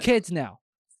about these kids now.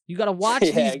 You got to watch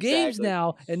these games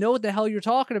now and know what the hell you're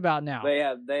talking about now.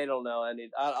 They don't know any.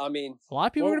 I mean, a lot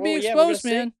of people are going to be exposed,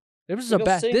 man.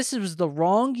 This was the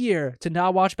wrong year to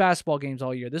not watch basketball games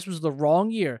all year. This was the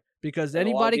wrong year because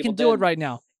anybody can do it right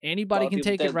now. Anybody can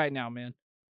take it right now, man.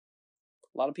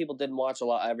 A lot of people didn't watch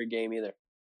every game either.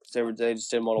 They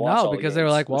just didn't want to watch. No, because they were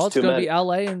like, well, it's going to be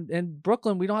LA and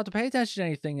Brooklyn. We don't have to pay attention to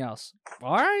anything else.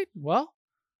 All right, well,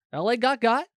 LA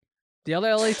got. The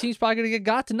other LA team's probably going to get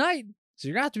got tonight. So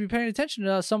you're going to have to be paying attention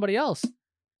to somebody else.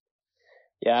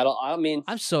 Yeah,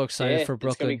 I'm so excited for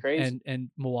Brooklyn and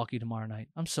Milwaukee tomorrow night.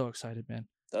 I'm so excited, man.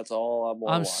 That's all I want to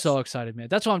watch. I'm so excited, man.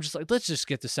 That's why I'm just like, let's just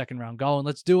get the second round going.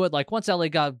 Let's do it. Like once LA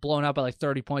got blown out by like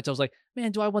 30 points, I was like,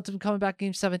 man, do I want them coming back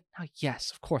Game 7? Oh,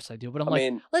 yes, of course I do. But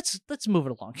I'm let's move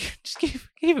it along. Just keep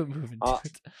it moving.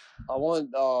 I want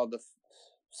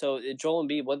So Joel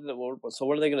Embiid, what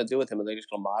are they going to do with him? Are they just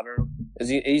going to monitor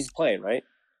him? He's playing, right?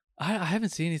 I haven't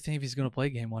seen anything if he's going to play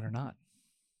Game 1 or not.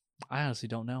 I honestly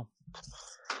don't know.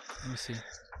 Let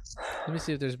me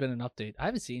see if there's been an update. I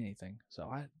haven't seen anything, so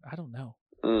I don't know.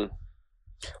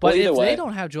 But if they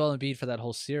don't have Joel Embiid for that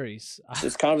whole series,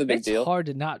 it's kind of a big deal. It's hard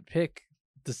to not pick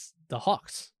the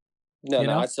Hawks. No,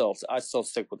 I still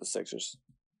stick with the Sixers.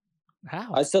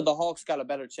 How? The Hawks got a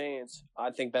better chance.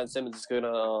 I think Ben Simmons is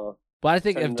gonna. But I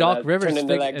think if Doc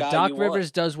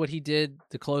Rivers does what he did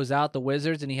to close out the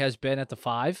Wizards, and he has Ben at the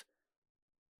 5,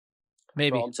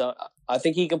 maybe. Bro, I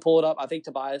think he can pull it up. I think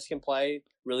Tobias can play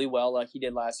really well, like he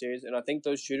did last series, and I think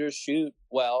those shooters shoot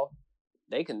well.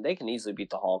 They can easily beat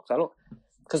the Hawks.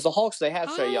 Because the Hawks, they have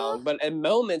Trae Young, but at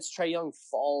moments Trae Young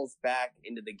falls back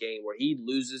into the game where he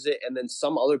loses it, and then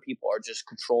some other people are just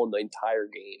controlling the entire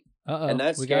game. And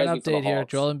that's we got an update here.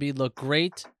 Joel Embiid looked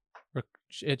great.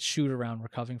 It's shoot around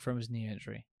recovering from his knee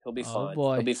injury. He'll be fine.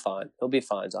 Boy. He'll be fine. He'll be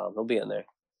fine, Tom. He'll be in there.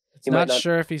 He's not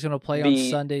sure if he's going to play on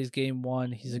Sunday's Game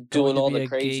 1. He's going to be a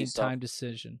game time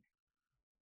decision.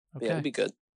 Okay. Yeah, it'll be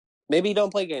good. Maybe he don't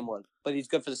play Game 1, but he's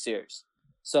good for the series.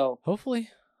 So hopefully,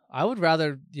 I would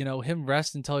rather him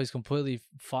rest until he's completely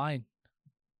fine.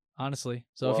 Honestly,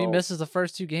 so if he misses the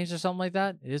first 2 games or something like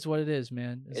that, it is what it is,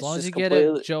 man. As long as you get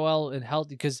it, Joel, and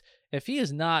healthy, because if he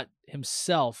is not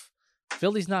himself,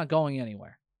 Philly's not going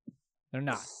anywhere. They're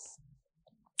not.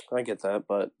 I get that,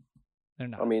 but they're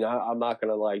not. I mean, I'm not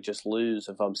gonna just lose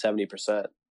if I'm 70%.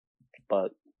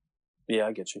 But yeah,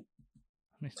 I get you.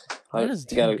 That is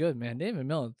damn good, man. David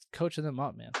Millen coaching them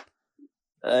up, man.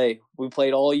 Hey, we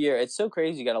played all year. It's so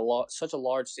crazy. You got such a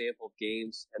large sample of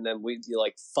games, and then we do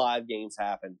 5 games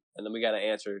happen, and then we got to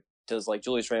answer. Does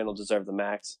Julius Randle deserve the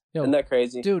max? Isn't that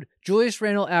crazy? Dude, Julius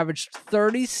Randle averaged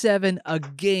 37 a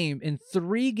game in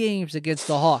 3 games against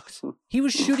the Hawks. He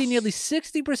was shooting nearly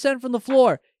 60% from the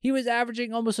floor. He was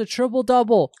averaging almost a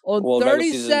triple-double on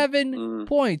 37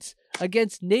 points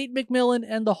against Nate McMillan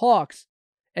and the Hawks.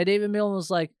 And David Millen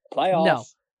was like, no,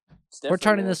 we're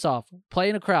turning this off. Play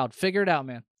in a crowd. Figure it out,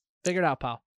 man. Figure it out,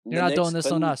 pal. You're not doing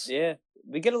this on us. Yeah.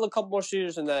 We get a couple more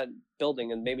shooters in that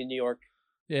building, and maybe New York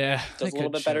does a little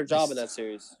bit better job in that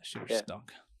series. Shooters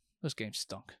stunk. Those games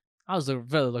stunk. I was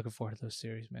really looking forward to those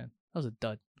series, man. That was a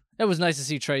dud. It was nice to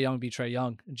see Trae Young be Trae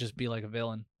Young and just be like a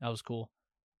villain. That was cool.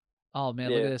 Oh,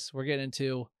 man, look at this. We're getting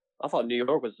into... I thought New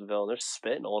York was the villain. They're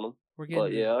spitting on him. But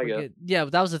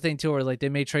that was the thing too, where they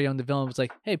made Trae Young the villain. It was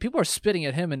like, hey, people are spitting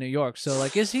at him in New York, so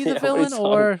is he the villain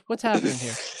or what's happening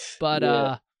here? But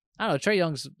I don't know. Trae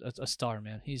Young's a star,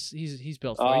 man. He's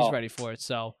built for it. He's ready for it.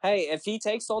 So hey, if he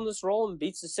takes on this role and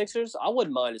beats the Sixers, I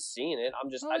wouldn't mind seeing it. I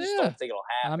just don't think it'll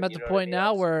happen. I'm at the point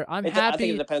now where I'm happy. I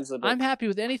think it depends a bit. I'm happy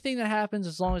with anything that happens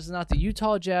as long as it's not the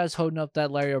Utah Jazz holding up that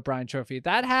Larry O'Brien trophy. If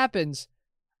that happens,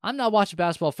 I'm not watching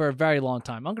basketball for a very long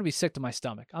time. I'm gonna be sick to my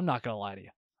stomach. I'm not gonna lie to you.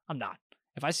 I'm not.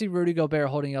 If I see Rudy Gobert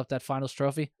holding up that finals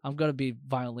trophy, I'm going to be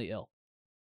violently ill.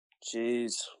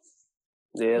 Jeez.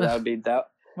 Yeah, that would be that.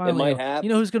 It might happen.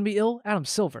 You know who's going to be ill? Adam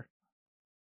Silver.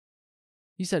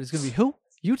 You said it's going to be who?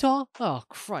 Utah? Oh,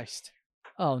 Christ.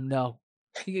 Oh, no.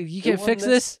 You can't fix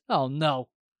this? Oh, no.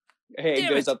 Hey, he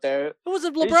goes up there. Who was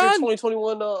it, LeBron?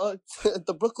 2021,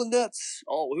 the Brooklyn Nets.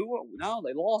 Oh, now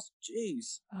they lost.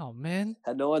 Jeez. Oh, man.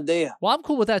 Had no idea. Well, I'm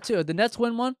cool with that, too. The Nets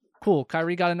win one. Cool.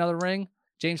 Kyrie got another ring.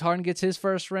 James Harden gets his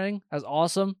first ring. That's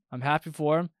awesome. I'm happy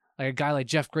for him. A guy like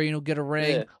Jeff Green will get a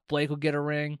ring. Yeah. Blake will get a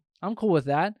ring. I'm cool with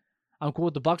that. I'm cool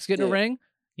with the Bucks getting a ring.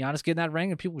 Giannis getting that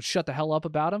ring, and people would shut the hell up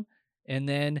about him. And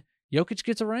then Jokic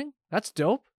gets a ring. That's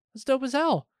dope. That's dope as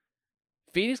hell.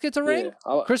 Phoenix gets a ring.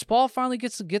 Chris Paul finally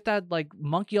gets to get that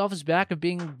monkey off his back of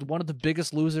being one of the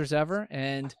biggest losers ever.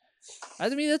 And I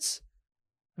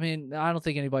don't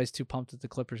think anybody's too pumped that the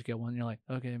Clippers get one. You're like,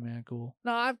 okay, man, cool.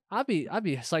 No, I'd be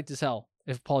psyched as hell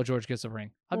if Paul George gets a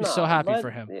ring. I'd be so happy for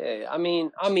him. Yeah, I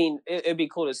mean, it'd be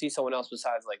cool to see someone else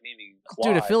besides maybe Kawhi.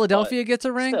 Dude, if Philadelphia gets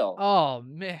a ring, oh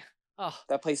man,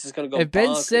 that place is gonna go. If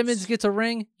Ben Simmons gets a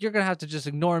ring, you're gonna have to just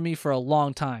ignore me for a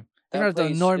long time. You're gonna have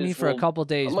to ignore me for a couple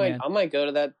days, man. I might go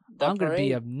to that. I'm gonna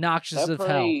be obnoxious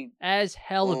as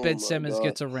hell if Ben Simmons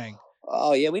gets a ring.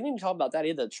 Oh yeah, we didn't talk about that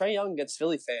either. Trae Young gets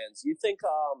Philly fans. You think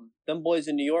them boys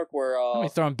in New York were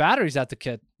throwing batteries at the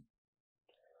kid?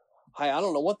 I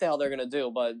don't know what the hell they're gonna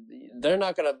do, but they're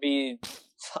not gonna be.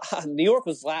 New York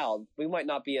was loud. They might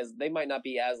not be as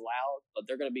loud, but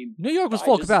they're gonna be. New York was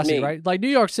full capacity, right? Like New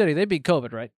York City, they beat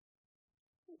COVID, right?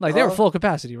 They were full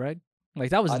capacity, right?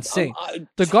 Like, that was insane.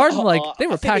 The Garden, like, they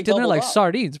were packed in there like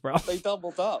sardines, bro. They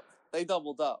doubled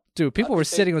up. Dude, people were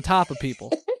sitting on top of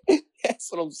people.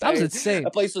 That's what I'm saying. That was insane.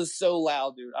 That place was so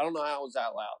loud, dude. I don't know how it was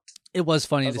that loud. It was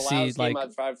funny to see, like,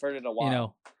 I've heard in a while. You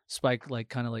know, Spike, like,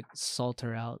 kind of, like, salt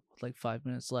her out with, like, 5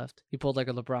 minutes left. He pulled, like,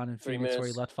 a LeBron in Phoenix where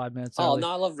he left 5 minutes early. Oh, no,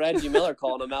 I love Reggie Miller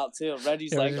calling him out, too.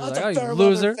 Reggie's like, oh,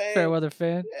 loser, fair weather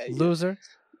fan, loser.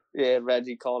 Yeah,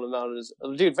 Reggie calling him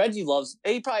out. Dude, Reggie loves...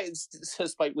 He probably...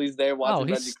 Spike Lee's there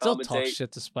watching Reggie commentate. Oh, he still talks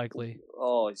shit to Spike Lee.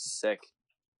 Oh, he's sick.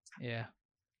 Yeah.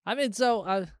 I mean,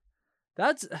 so,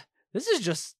 this is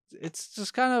just... It's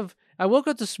just kind of... I woke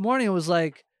up this morning and was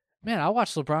like, man, I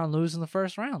watched LeBron lose in the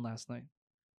first round last night.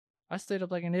 I stayed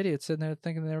up like an idiot sitting there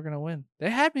thinking they were going to win.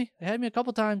 They had me. They had me a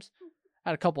couple times. I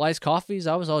had a couple iced coffees.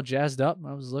 I was all jazzed up.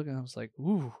 I was looking. I was like,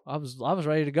 ooh, I was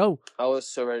ready to go. I was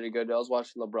so ready to go. I was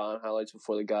watching LeBron highlights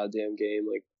before the goddamn game.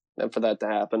 Like, and for that to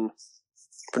happen,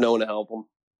 for no one to help him,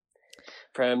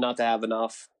 for him not to have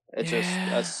enough, it just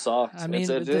that sucks. I mean,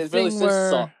 it really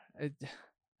sucks.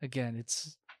 Again,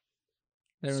 it's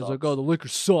everyone's like, oh, the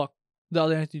Lakers suck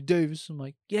without Anthony Davis. I'm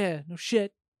like, yeah, no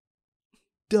shit.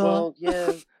 Duh. Well,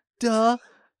 yeah. Duh.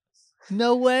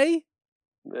 No way.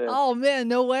 Yeah. Oh man,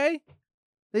 no way.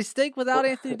 They stink without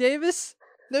Anthony Davis?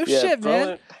 No shit,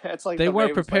 man. It's like they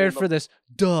weren't prepared for this.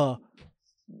 Duh.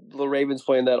 The Ravens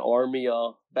playing that Army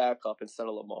backup instead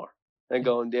of Lamar. And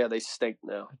going, yeah, they stink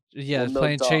now. Yeah,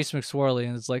 playing Chase McSorley,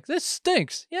 and it's like, this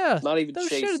stinks. Yeah. Not even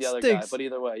Chase, the other guy, but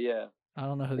either way, yeah. I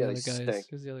don't know who the other guy is.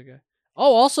 Who's the other guy?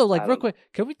 Oh, also, like, real quick,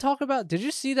 can we talk about, did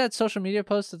you see that social media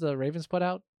post that the Ravens put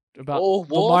out about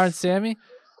Lamar and Sammy?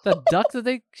 The duck that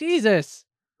they, Jesus.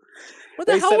 What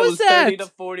the hell was that? 30 to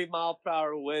 40 mile per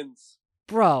hour winds.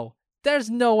 Bro, there's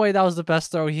no way that was the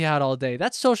best throw he had all day.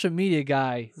 That social media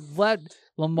guy let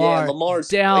Lamar's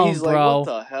down, he's bro. Like,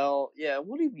 what the hell? Yeah,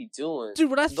 what are we doing? Dude,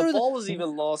 when I threw the ball was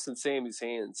even lost in Sammy's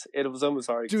hands. It was almost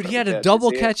hard. Dude, he had to double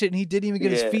catch it, and he didn't even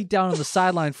get his feet down on the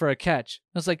sideline for a catch.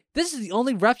 I was like, this is the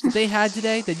only reps that they had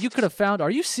today that you could have found.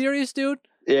 Are you serious, dude?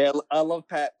 Yeah, I love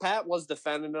Pat. Pat was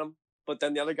defending him. But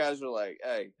then the other guys were like,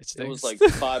 hey, it was like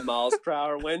 5 miles per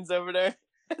hour winds over there.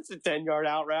 That's a 10-yard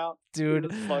out route.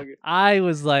 Dude, I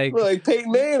was like... We're like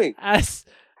Peyton Manning.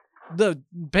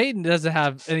 Peyton doesn't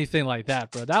have anything like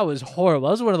that, bro. That was horrible.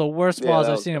 That was one of the worst balls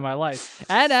I've seen in my life.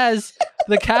 And as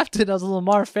the captain of the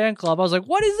Lamar fan club, I was like,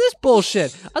 what is this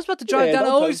bullshit? I was about to drive down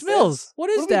to Owings Mills. What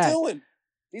is that? What are we doing?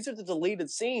 These are the deleted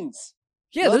scenes.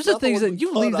 Yeah, those are things that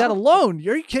you leave that alone.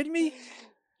 Are you kidding me?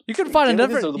 You couldn't find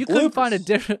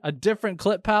a different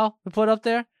clip, pal, to put up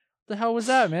there. What the hell was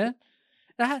that, man?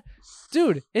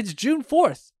 Dude, it's June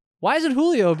 4th. Why hasn't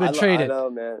Julio been traded? I know,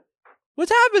 man.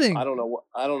 What's happening? I don't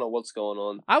know what's going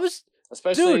on.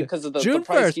 Especially because of the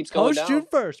price keeps going down.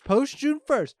 Post June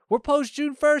 1st. We're post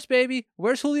June 1st, baby.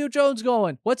 Where's Julio Jones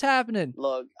going? What's happening?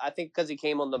 Look, I think because he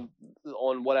came on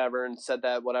whatever and said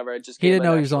that whatever. It just he didn't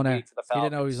know he was on air. He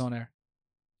didn't know he was on air.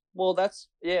 Well,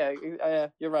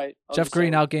 you're right. Jeff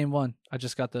Green out game 1. I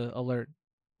just got the alert.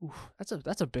 Oof,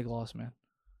 that's a big loss, man.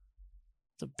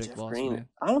 It's a big loss, man.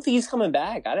 I don't think he's coming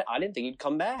back. I didn't think he'd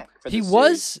come back. He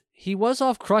was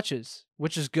off crutches,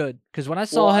 which is good because when I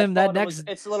saw him that next,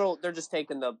 it's a little. They're just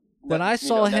taking the. When I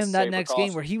saw him that next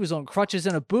game where he was on crutches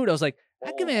and a boot, I was like,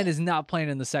 that man is not playing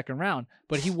in the second round.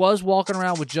 But he was walking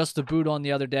around with just the boot on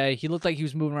the other day. He looked like he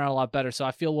was moving around a lot better, so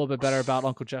I feel a little bit better about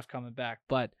Uncle Jeff coming back.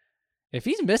 But if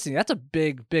he's missing, that's a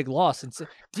big, big loss. And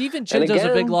DiVincenzo's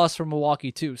a big loss for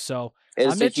Milwaukee too. So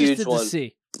I'm interested to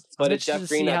see. But Jeff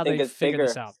Green, I think, is bigger.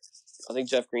 I think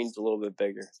Jeff Green's a little bit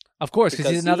bigger. Of course,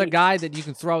 because he's another guy that you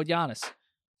can throw at Giannis.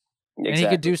 Exactly. And he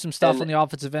could do some stuff on the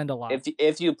offensive end a lot.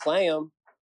 If you play him,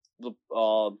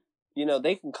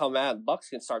 they can come at Bucks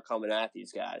can start coming at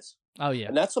these guys. Oh yeah,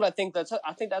 and that's what I think. That's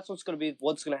what's going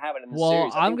to happen in the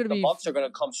series. The Bucks are going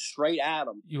to come straight at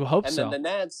them. You hope so. And then the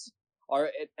Nets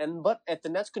but if the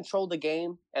Nets control the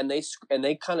game and they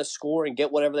kind of score and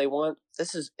get whatever they want,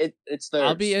 this is it. It's theirs.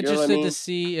 I'll be interested to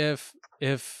see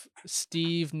if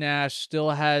Steve Nash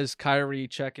still has Kyrie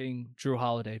checking Drew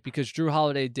Holiday, because Drew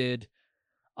Holiday did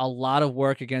a lot of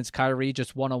work against Kyrie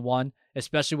just one-on-one,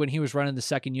 especially when he was running the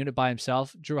second unit by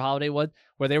himself. Drew Holiday would,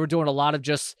 where they were doing a lot of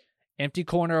just empty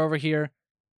corner over here,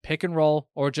 pick and roll,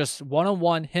 or just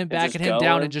one-on-one, him backing him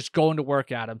down and just going to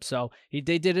work at him. So they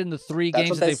did it in the 3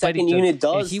 games that they played each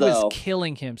other. He was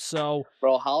killing him. So,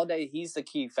 bro, Holiday, he's the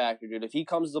key factor, dude. If he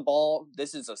comes to the ball,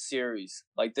 this is a series.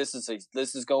 Like this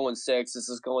is going 6. This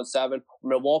is going 7.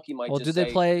 Milwaukee might. Well, do they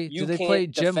play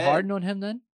Jim Harden on him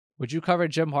then? Would you cover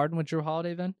Jim Harden with Drew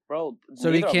Holiday then? Bro,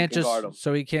 so he can't just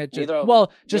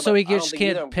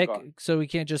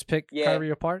pick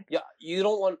Kyrie apart? Yeah, you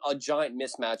don't want a giant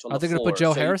mismatch on the floor. Are they going to put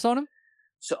Joe Harris on him?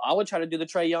 So I would try to do the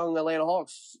Trae Young Atlanta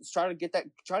Hawks. Try to get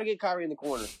Kyrie in the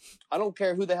corner. I don't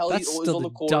care who the hell That's is still on the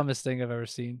the court. dumbest thing I've ever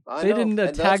seen. I They know, didn't and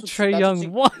attack Trae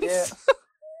Young once. Yeah.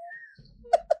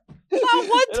 Not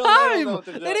one They don't know time. what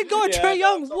they're They doing. didn't go at Yeah, Trae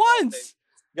Young it's all wrong, once.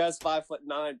 Guy's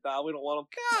 5'9". We don't want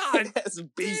him. God, That's a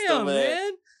beast, damn, man.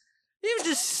 man. He was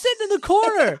just sitting in the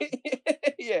corner.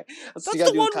 Yeah, That's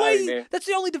the one way. That's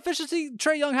the only deficiency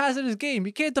Trae Young has in his game.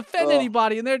 He can't defend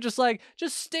anybody, and they're just like,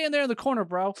 just stand there in the corner,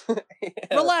 bro.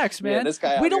 Relax, man. This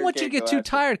guy we don't want you to get too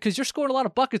tired because you're scoring a lot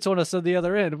of buckets on us on the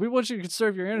other end. We want you to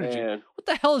conserve your energy. Man. What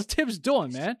the hell is Tibbs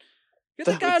doing, man? Get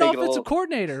the guy an offensive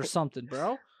coordinator or something,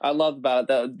 bro. I loved about it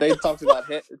that they talked about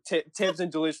Tibbs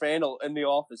and Julius Randle in the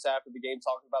office after the game,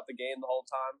 talking about the game the whole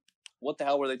time. What the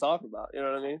hell were they talking about? You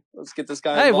know what I mean? Let's get this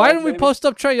guy involved, why didn't we post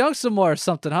up Trae Young some more or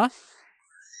something, huh?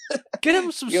 Get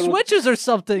him some switches or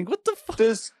something. What the fuck?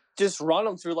 Just run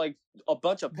them through like a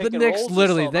bunch of pick and Knicks, rolls.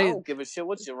 literally, I don't give a shit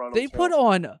what you run them They through. put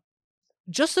on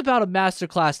just about a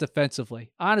masterclass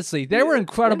defensively. Honestly, they were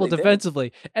incredible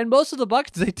defensively. And most of the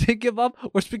buckets they did give up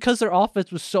was because their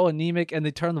offense was so anemic and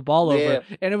they turned the ball over.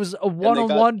 And it was a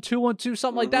 1-on-1, 2-on-2,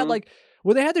 something like that. Like,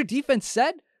 when they had their defense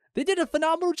set, they did a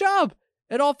phenomenal job.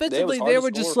 And offensively, they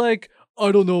were just like,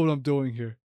 I don't know what I'm doing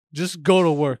here. Just go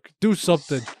to work. Do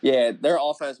something. Yeah, their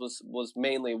offense was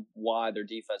mainly why their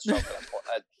defense struggled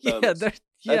at moments. That's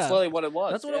literally what it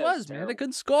was. That's what it was, man. They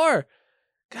couldn't score.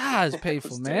 God, it's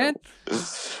painful, man.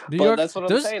 New York, that's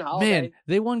what I'm saying. Man,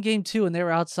 they won game 2 and they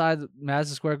were outside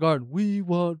Madison Square Garden. We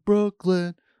want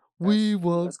Brooklyn. We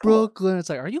want Brooklyn. It's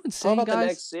like, are you insane,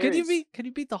 guys? Can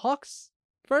you beat the Hawks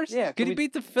first? Yeah. Can you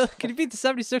beat the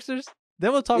 76ers?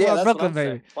 Then we'll talk about Brooklyn,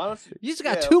 baby. You just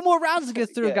got 2 more rounds to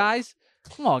get through, guys.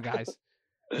 Come on, guys.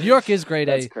 New York is grade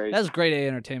A. That's grade A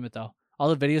entertainment, though.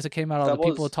 All the videos that came out, all the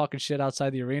people talking shit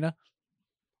outside the arena.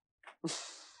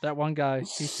 That one guy,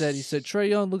 he said, Trae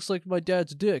Young looks like my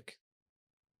dad's dick.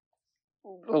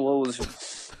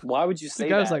 Why would you say that? The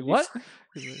guy was like, what?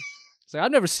 He's like,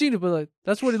 I've never seen it, but like,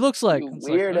 that's what he looks like. It's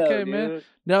weirdo, like, okay, dude. man.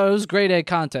 No, it was grade A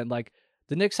content. Like,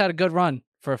 the Knicks had a good run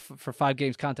for 5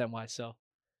 games content-wise, so,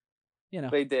 you know.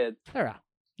 They did. They're out.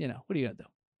 You know, what are you going to do?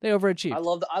 They overachieved.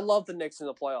 I love the Knicks in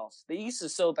the playoffs. The East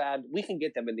is so bad. We can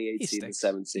get them in the 8th seed and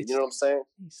 7th seed. You know what I'm saying?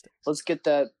 Let's get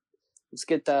that.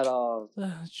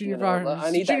 Junior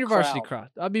varsity crowd.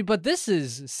 I mean, but this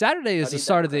is Saturday is the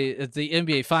start of the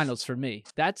NBA Finals for me.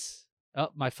 That's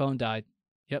my phone died.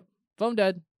 Yep, phone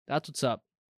dead. That's what's up.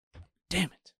 Damn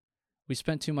it. We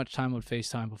spent too much time on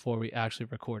FaceTime before we actually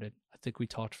recorded. I think we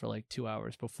talked for like 2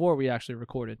 hours before we actually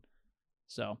recorded.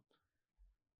 So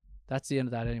that's the end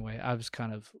of that anyway. I was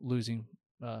kind of losing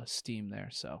steam there.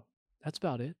 So that's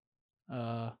about it.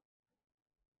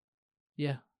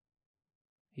 Yeah.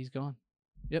 He's gone.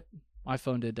 Yep. My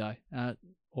phone did die.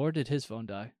 Or did his phone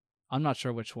die? I'm not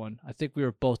sure which one. I think we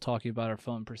were both talking about our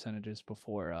phone percentages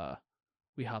before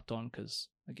we hopped on because,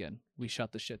 again, we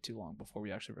shut the shit too long before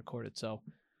we actually recorded. So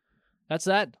that's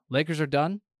that. Lakers are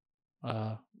done.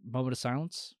 Moment of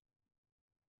silence.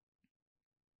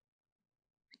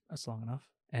 That's long enough.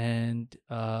 And,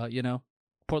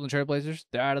 Portland Trail Blazers,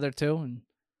 they're out of there too. And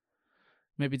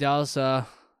maybe Dallas, they'll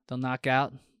knock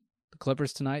out the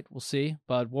Clippers tonight. We'll see.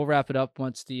 But we'll wrap it up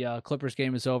once the Clippers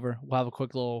game is over. We'll have a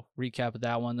quick little recap of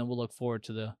that one. Then we'll look forward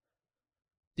to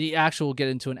get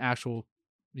into an actual,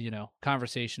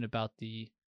 conversation about the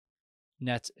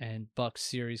Nets and Bucks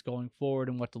series going forward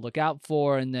and what to look out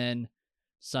for. And then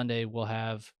Sunday we'll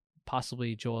have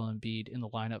possibly Joel Embiid in the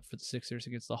lineup for the Sixers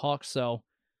against the Hawks. So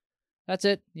that's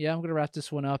it. Yeah, I'm going to wrap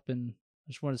this one up. And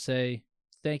I just want to say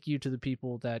thank you to the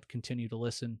people that continue to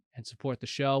listen and support the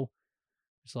show.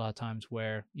 There's a lot of times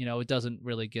where, it doesn't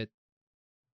really get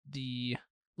the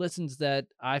listens that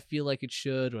I feel like it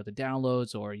should, or the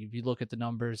downloads, or if you look at the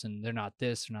numbers and they're not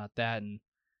this or not that. And,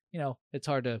 it's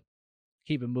hard to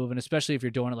keep it moving, especially if you're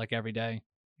doing it like every day.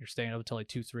 You're staying up until like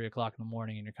 2, 3 o'clock in the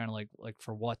morning and you're kind of like,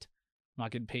 for what? I'm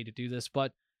not getting paid to do this,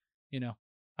 but,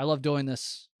 I love doing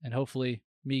this, and hopefully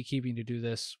me keeping to do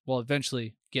this will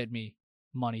eventually get me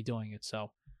money doing it.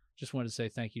 So just wanted to say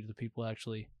thank you to the people that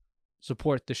actually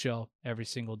support the show every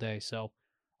single day. So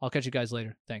I'll catch you guys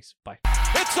later. Thanks. Bye.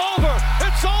 It's over.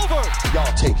 It's over.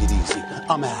 Y'all take it easy.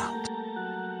 I'm out.